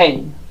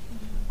pain.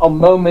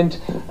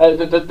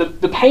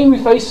 The pain we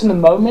face in the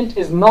moment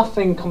is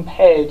nothing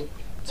compared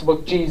to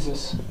what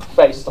Jesus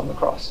faced on the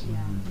cross.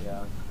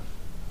 Yeah.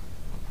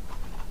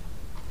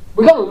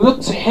 We've got to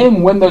look to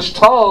Him when those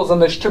trials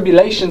and those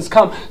tribulations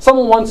come.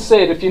 Someone once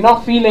said, if you're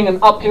not feeling an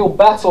uphill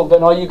battle,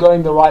 then are you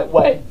going the right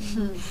way?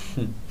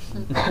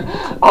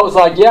 I was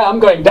like, yeah, I'm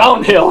going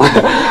downhill.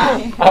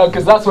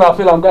 Because that's where I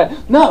feel I'm going.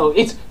 No,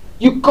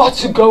 you've got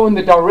to go in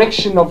the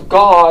direction of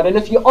God. And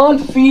if you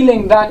aren't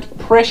feeling that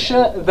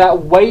pressure, that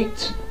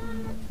weight,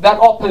 that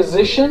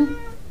opposition,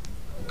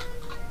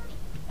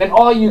 then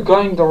are you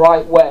going the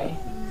right way?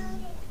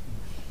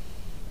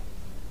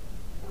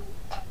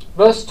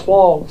 Verse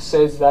 12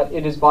 says that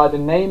it is by the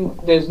name,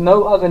 there's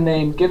no other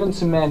name given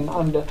to men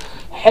under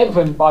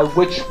heaven by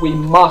which we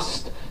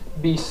must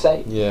be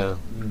saved. Yeah.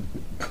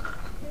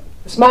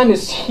 This man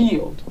is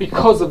healed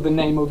because of the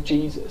name of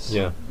Jesus.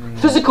 Yeah.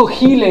 Physical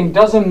healing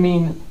doesn't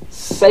mean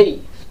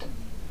saved.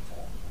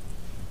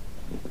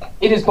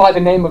 It is by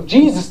the name of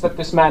Jesus that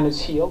this man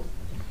is healed.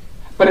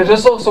 But it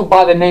is also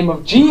by the name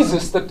of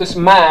Jesus that this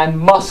man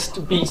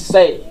must be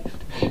saved.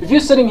 If you're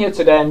sitting here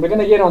today, and we're going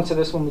to get onto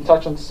this when we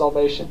touch on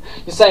salvation,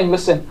 you're saying,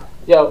 listen,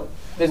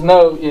 there's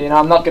no,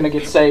 I'm not going to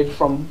get saved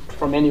from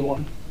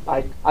anyone.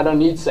 I don't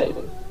need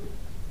saving.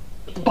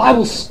 But the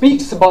Bible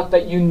speaks about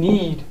that you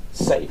need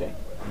saving.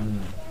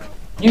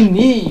 You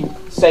need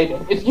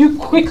saving. If you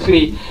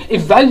quickly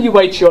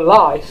evaluate your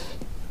life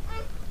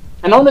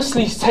and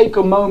honestly take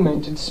a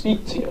moment and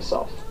speak to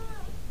yourself,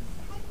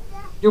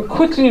 you'll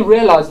quickly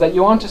realize that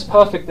you aren't as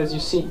perfect as you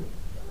seem.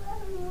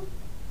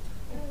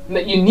 And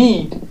that you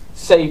need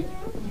saving.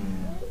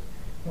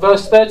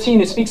 Verse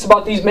 13, it speaks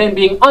about these men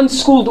being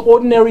unschooled,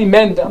 ordinary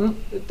men.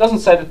 It doesn't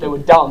say that they were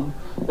dumb.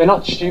 They're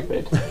not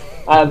stupid.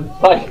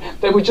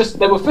 They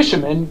were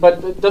fishermen,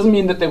 but it doesn't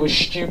mean that they were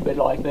stupid.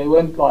 Like they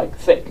weren't like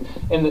thick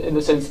in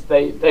the sense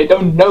that they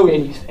don't know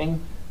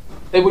anything.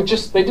 They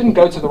didn't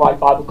go to the right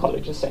Bible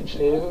college.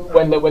 Essentially,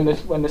 when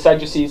the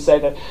Sadducees say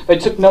that, they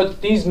took note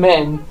that these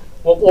men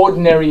were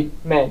ordinary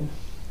men.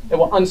 They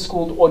were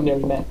unschooled,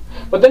 ordinary men.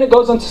 But then it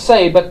goes on to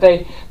say, but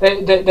they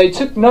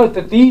took note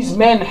that these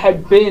men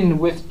had been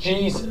with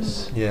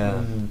Jesus.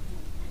 Yeah.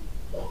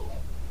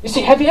 You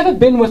see, have you ever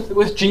been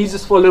with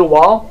Jesus for a little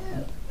while?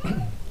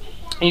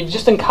 And you've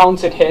just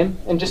encountered Him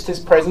and just His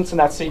presence in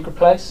that secret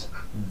place?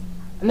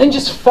 And then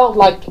just felt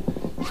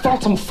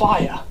on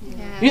fire.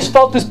 You just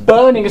felt this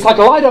burning. It's like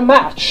light a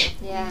match.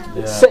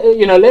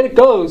 Let it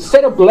go.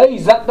 Set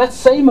ablaze. That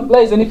same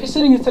ablaze. And if you're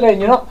sitting here today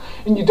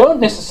and you don't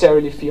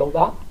necessarily feel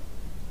that,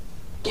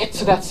 get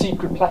to that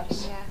secret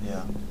place.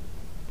 Yeah.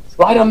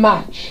 Light a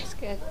match. That's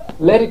good.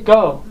 Let it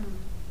go.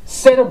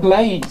 Set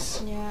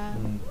ablaze. Yeah.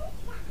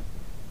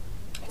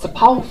 It's a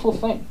powerful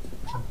thing.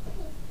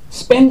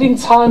 Spending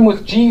time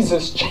with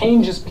Jesus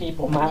changes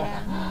people, man.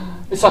 Yeah.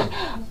 It's like,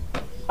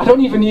 I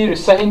don't even need to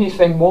say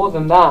anything more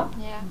than that.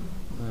 Yeah.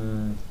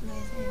 Mm.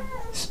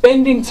 Amazing.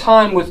 Spending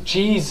time with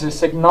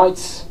Jesus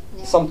ignites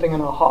something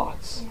in our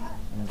hearts.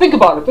 Think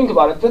about it.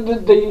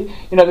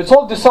 The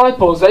 12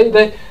 disciples,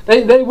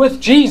 they with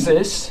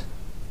Jesus.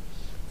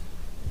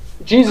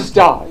 Jesus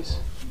dies.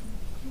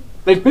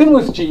 They've been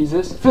with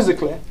Jesus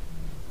physically.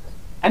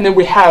 And then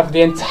we have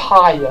the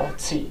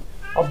entirety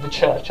of the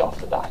church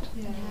after that.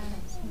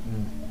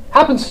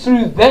 Happens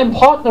through them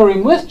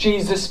partnering with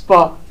Jesus,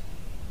 but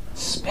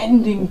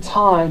spending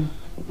time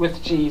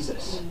with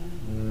Jesus.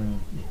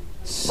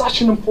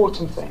 Such an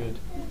important thing.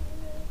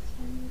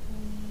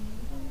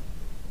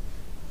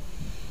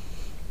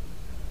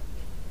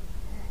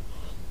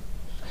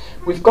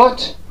 We've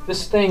got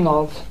this thing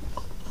of,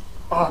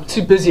 I'm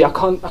too busy, I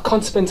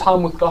can't spend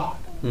time with God.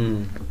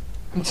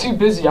 I'm too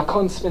busy, I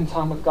can't spend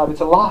time with God.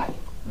 It's a lie.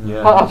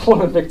 Yeah. I've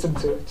fallen victim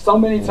to it so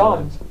many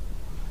times.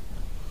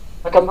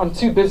 Like I'm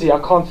too busy, I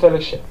can't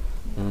fellowship.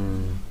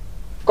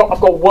 I've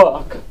got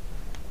work.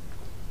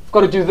 I've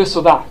got to do this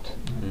or that.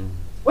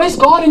 Where's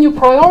God in your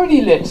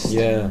priority list?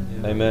 Yeah.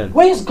 Amen.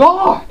 Where's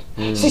God?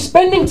 See,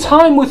 spending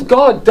time with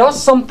God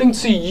does something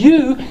to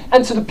you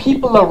and to the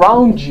people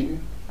around you.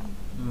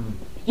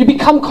 You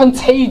become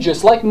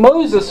contagious. Like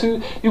Moses,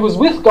 who was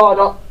with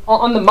God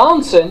on the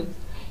mountain,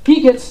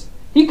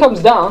 he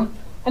comes down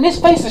and his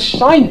face is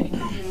shining.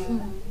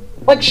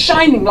 Like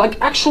shining, like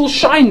actual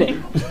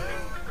shining.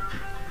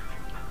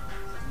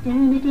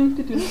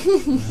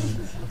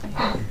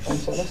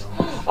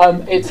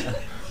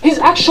 His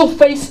actual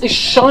face is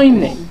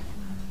shining.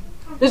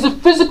 There's a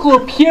physical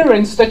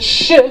appearance that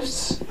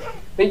shifts,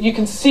 that you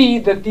can see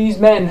that these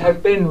men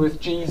have been with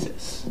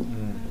Jesus.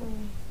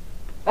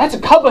 They had to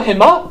cover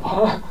him up.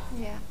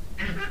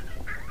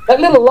 That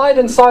little light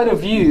inside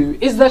of you,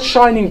 is that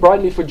shining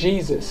brightly for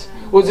Jesus?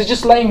 Or is it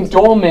just laying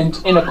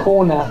dormant in a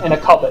corner in a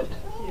cupboard?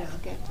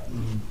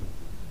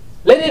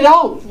 Let it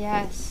out.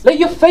 Yes. Let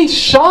your face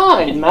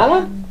shine,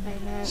 man.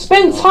 Amen.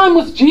 Spend time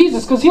with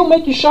Jesus because He'll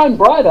make you shine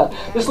brighter.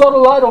 This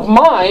little light of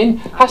mine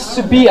has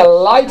to be a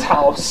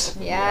lighthouse.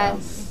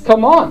 Yes.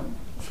 Come on.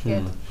 That's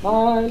good.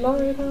 My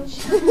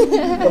lighthouse.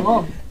 Come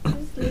on.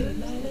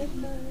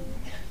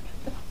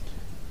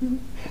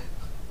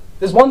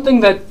 There's one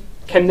thing that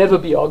can never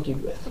be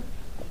argued with.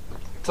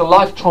 It's a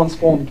life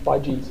transformed by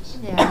Jesus.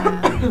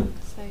 Yeah.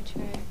 So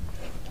true.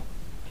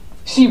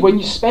 See, when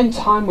you spend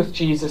time with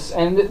Jesus,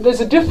 and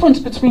there's a difference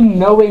between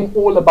knowing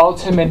all about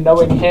him and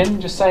knowing him,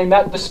 just saying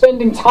that. The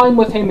spending time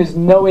with him is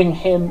knowing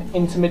him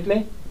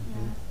intimately.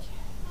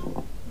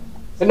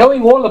 The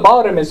knowing all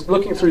about him is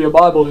looking through your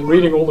Bible and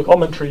reading all the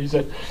commentaries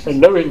and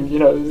knowing,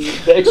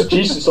 the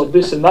exegesis of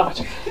this and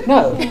that.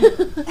 No.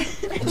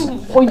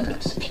 It's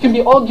pointless. If you can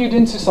be argued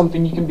into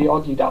something, you can be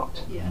argued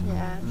out.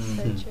 Yeah,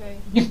 so true.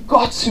 You've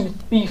got to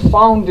be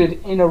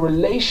founded in a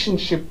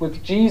relationship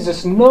with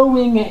Jesus,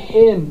 knowing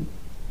him,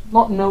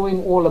 not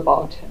knowing all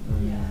about him.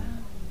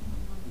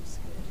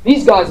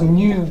 These guys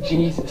knew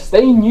Jesus.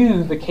 They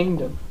knew the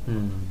kingdom.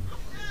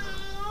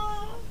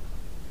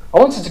 I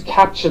wanted to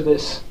capture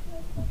this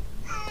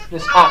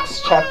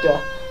Acts chapter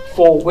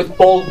 4 with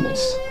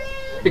boldness.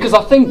 Because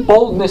I think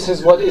boldness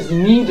is what is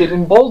needed,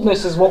 and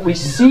boldness is what we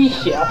see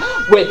here,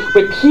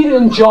 where Peter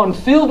and John,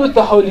 filled with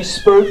the Holy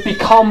Spirit,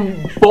 become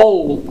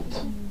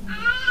bold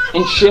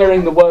in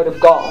sharing the word of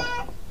God.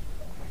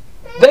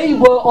 They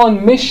were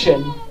on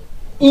mission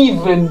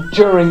even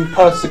during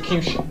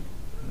persecution.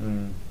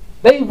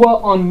 They were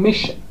on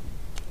mission.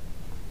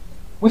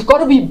 We've got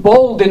to be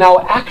bold in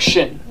our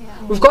action.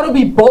 We've got to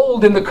be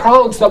bold in the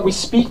crowds that we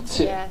speak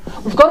to.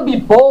 We've got to be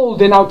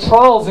bold in our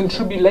trials and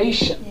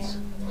tribulations.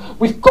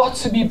 We've got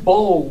to be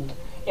bold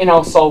in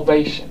our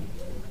salvation.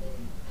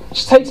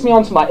 Which takes me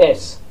on to my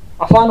S,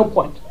 my final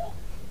point.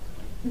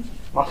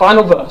 My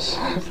final verse.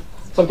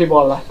 Some people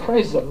are like,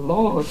 praise the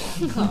Lord.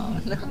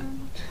 Oh, no.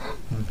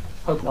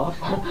 Hope not.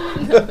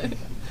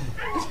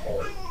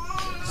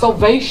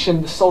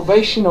 Salvation, the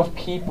salvation of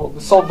people,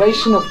 the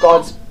salvation of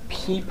God's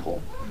people,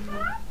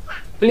 I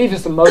believe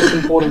is the most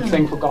important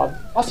thing for God.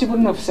 Else he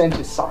wouldn't have sent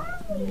his son.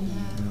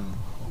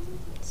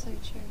 So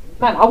true.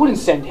 Man, I wouldn't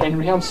send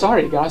Henry, I'm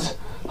sorry guys.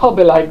 I'll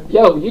be like,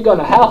 yo, you're going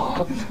to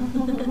hell.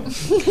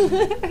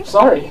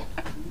 Sorry.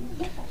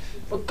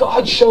 But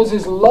God shows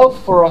his love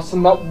for us,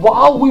 and that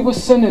while we were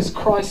sinners,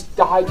 Christ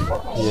died for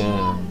us.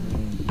 Yeah.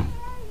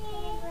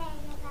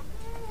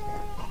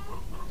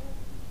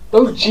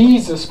 Though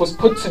Jesus was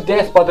put to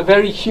death by the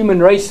very human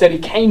race that he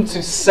came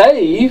to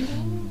save,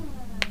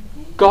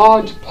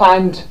 God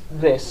planned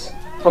this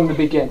from the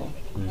beginning.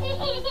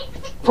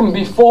 From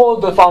before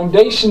the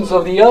foundations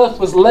of the earth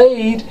was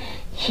laid,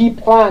 he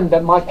planned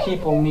that my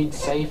people need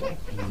saving.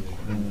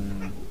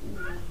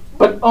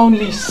 But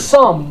only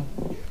some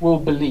will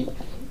believe.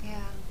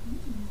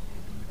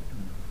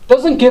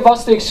 Doesn't give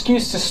us the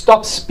excuse to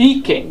stop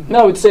speaking.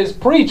 No, it says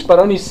preach, but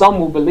only some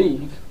will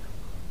believe.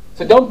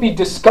 So don't be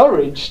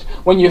discouraged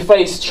when you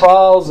face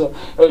trials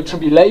or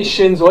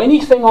tribulations or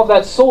anything of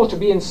that sort, to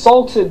be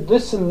insulted,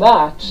 this and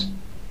that.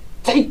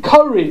 Take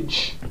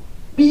courage.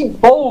 Be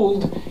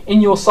bold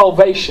in your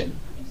salvation.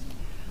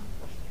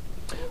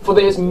 For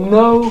there is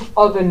no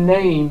other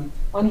name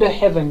under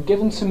heaven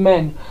given to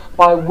men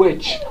by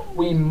which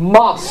we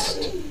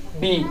must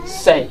be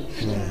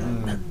saved.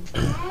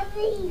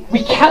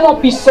 We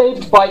cannot be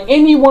saved by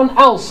anyone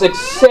else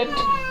except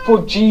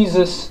for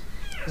Jesus'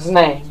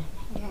 name.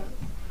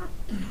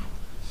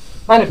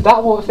 Man, if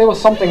there was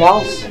something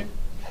else,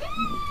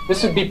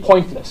 this would be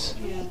pointless.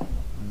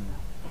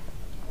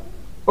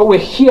 But we're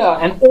here,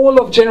 and all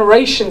of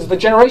generations, the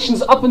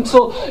generations up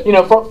until,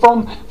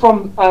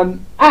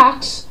 from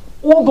Acts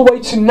all the way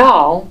to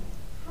now,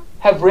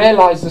 have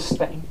realized this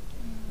thing.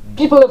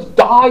 People have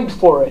died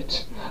for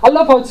it. I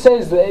love how it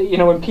says that,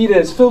 when Peter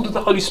is filled with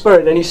the Holy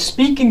Spirit and he's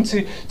speaking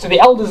to the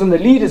elders and the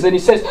leaders, and he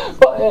says,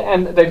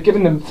 and they've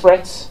given them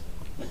threats.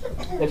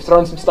 They've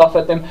thrown some stuff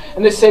at them,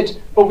 and they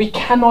said, but we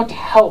cannot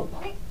help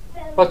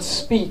but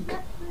speak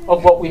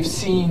of what we've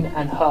seen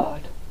and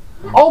heard.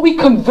 Are we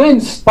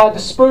convinced by the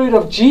Spirit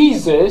of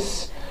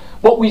Jesus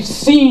what we've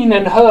seen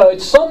and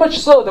heard, so much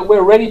so that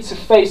we're ready to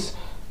face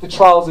the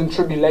trials and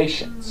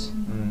tribulations?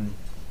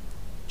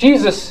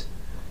 Jesus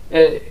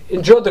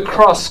endured the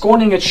cross,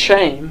 scorning its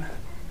shame,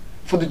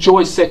 for the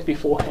joy set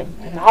before him.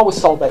 And our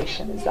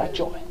salvation is that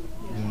joy.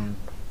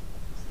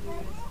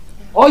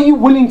 Are you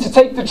willing to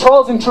take the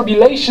trials and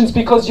tribulations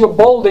because you're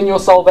bold in your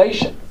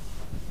salvation?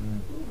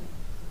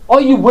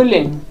 Are you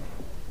willing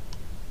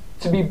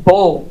to be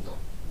bold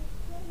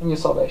in your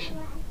salvation?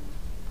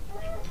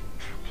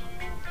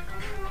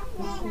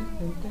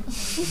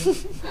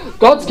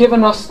 God's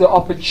given us the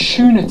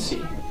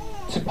opportunity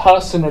to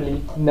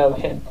personally know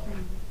him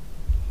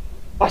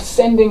by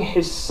sending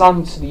his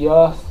son to the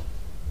earth,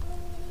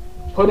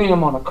 putting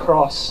him on a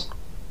cross.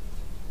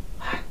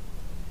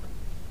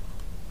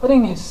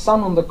 Putting his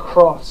son on the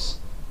cross,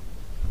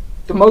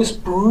 the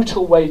most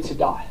brutal way to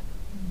die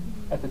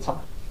at the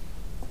time.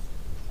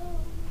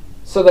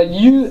 So that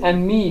you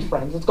and me,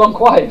 friends, it's gone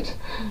quiet,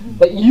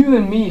 that you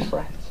and me,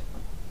 friends,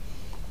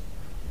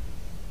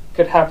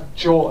 could have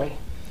joy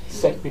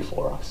set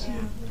before us.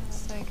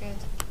 So good.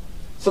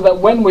 So that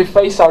when we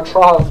face our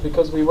trials,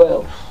 because we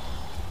will,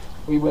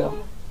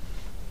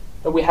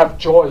 that we have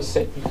joy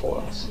set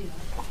before us.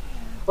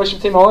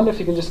 Worship team, I wonder if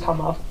you can just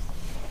come up.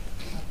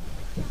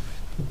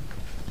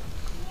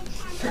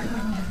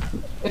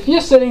 If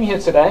you're sitting here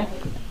today,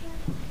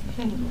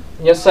 and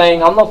you're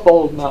saying, I'm not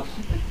bold enough,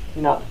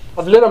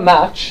 I've lit a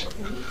match,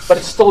 but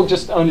it's still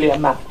just only a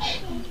match.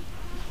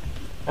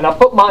 And I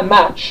put my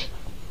match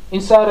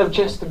inside of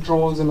just the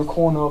drawers in the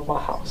corner of my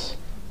house,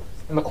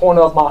 in the corner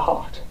of my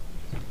heart.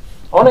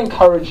 I want to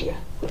encourage you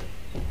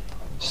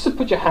just to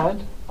put your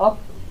hand up.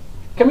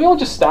 Can we all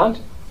just stand?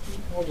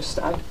 We'll just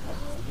stand.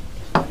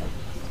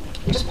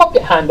 Just pop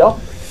your hand up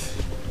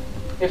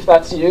if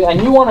that's you,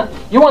 and you want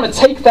to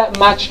take that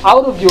match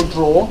out of your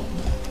drawer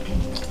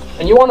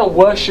and you want to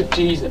worship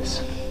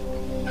Jesus.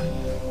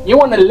 You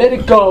want to let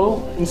it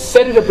go and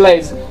set it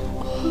ablaze.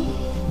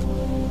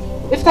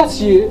 If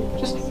that's you,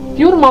 just if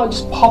you wouldn't mind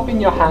just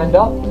popping your hand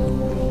up.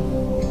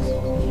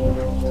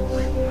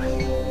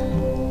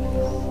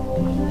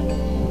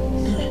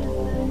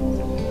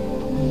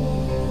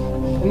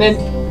 And then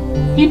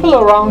people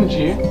around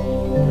you,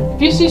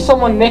 if you see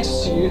someone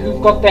next to you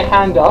who've got their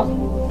hand up,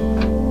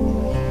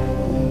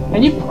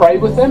 and you pray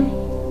with them,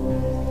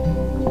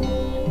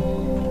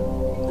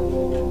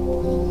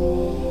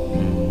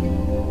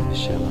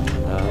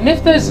 and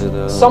if there's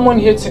someone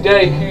here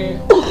today who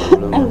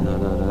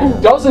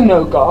doesn't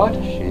know God,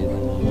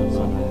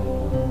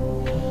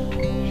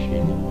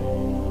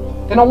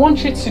 then I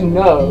want you to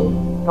know,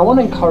 and I want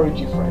to encourage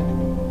you,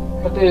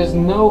 friend, that there is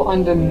no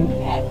other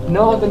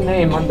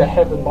name under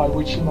heaven by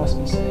which you must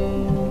be saved.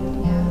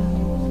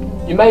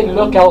 You may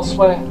look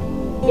elsewhere,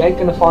 you ain't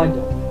going to find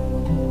it.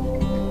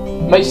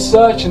 You may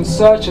search and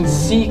search and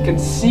seek, but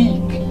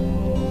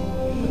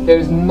there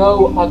is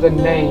no other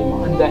name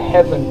under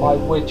heaven by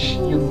which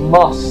you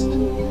must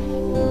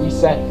be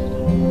saved.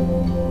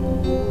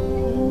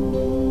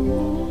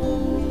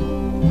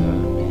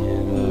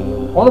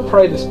 I want to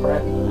pray this prayer,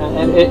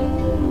 and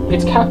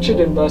it's captured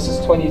in verses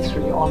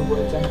 23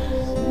 onwards. And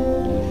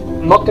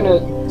I'm not going to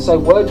say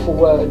word for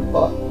word,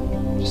 but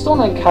just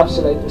want to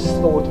encapsulate this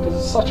thought because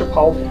it's such a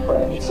powerful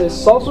prayer. It says,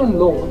 Sovereign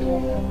Lord,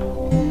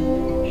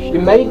 you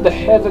made the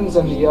heavens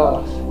and the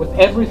earth with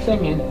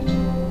everything in it.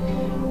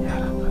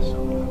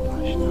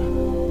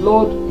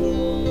 Lord,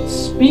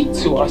 speak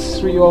to us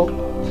through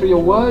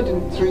your word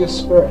and through your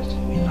spirit.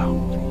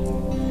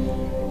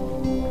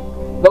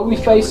 Though we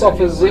face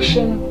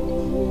opposition,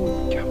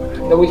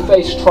 though we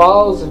face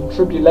trials and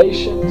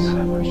tribulations,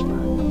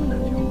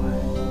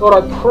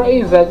 Lord, I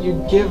pray that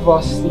you give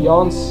us the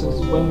answers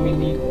when we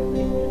need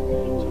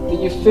them. That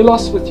you fill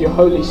us with your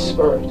Holy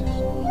Spirit.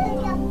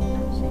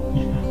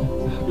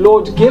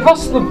 Lord, give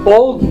us the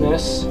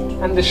boldness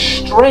and the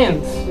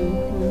strength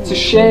to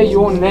share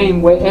your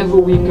name wherever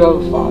we go,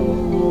 Father.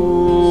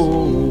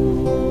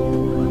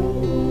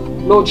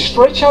 Lord,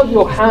 stretch out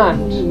your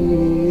hand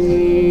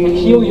and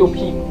heal your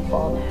people,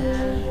 Father.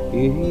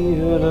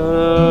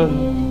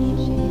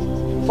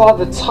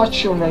 Father,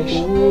 touch your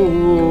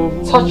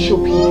nation. Touch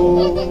your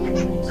people.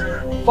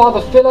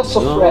 Father, fill us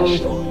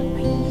afresh, Lord.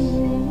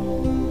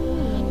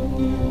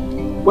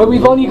 Where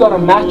we've only got a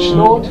match,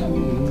 Lord,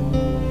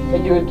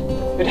 that you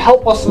would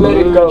help us let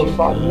it go,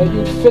 Father. That you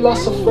would fill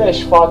us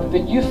afresh, Father.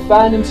 That you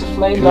fan into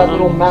flame that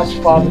little match,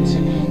 Father,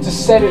 to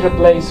set it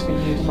ablaze for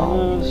you,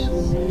 Father.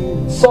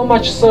 So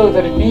much so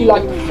that it be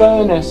like the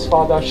furnace,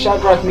 Father, of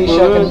Shadrach, Meshach,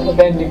 and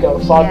Abednego,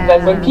 Father.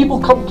 That when people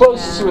come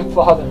close to it,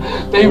 Father,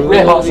 they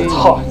realize it's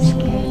hot.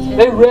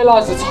 They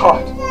realize it's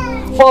hot.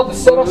 Father,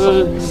 set us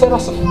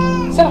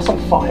on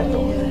fire,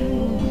 Lord.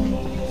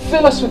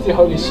 Fill us with your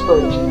Holy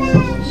Spirit,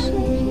 Jesus.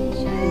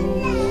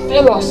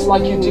 Fill us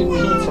like you did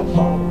Peter,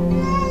 Father.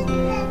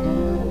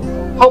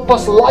 Help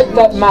us light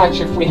that match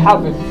if we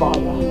haven't, Father.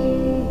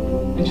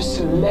 And just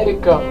to let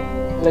it go.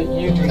 Let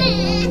you do it.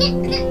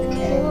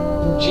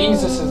 In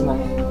Jesus'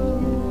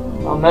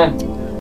 name. Amen.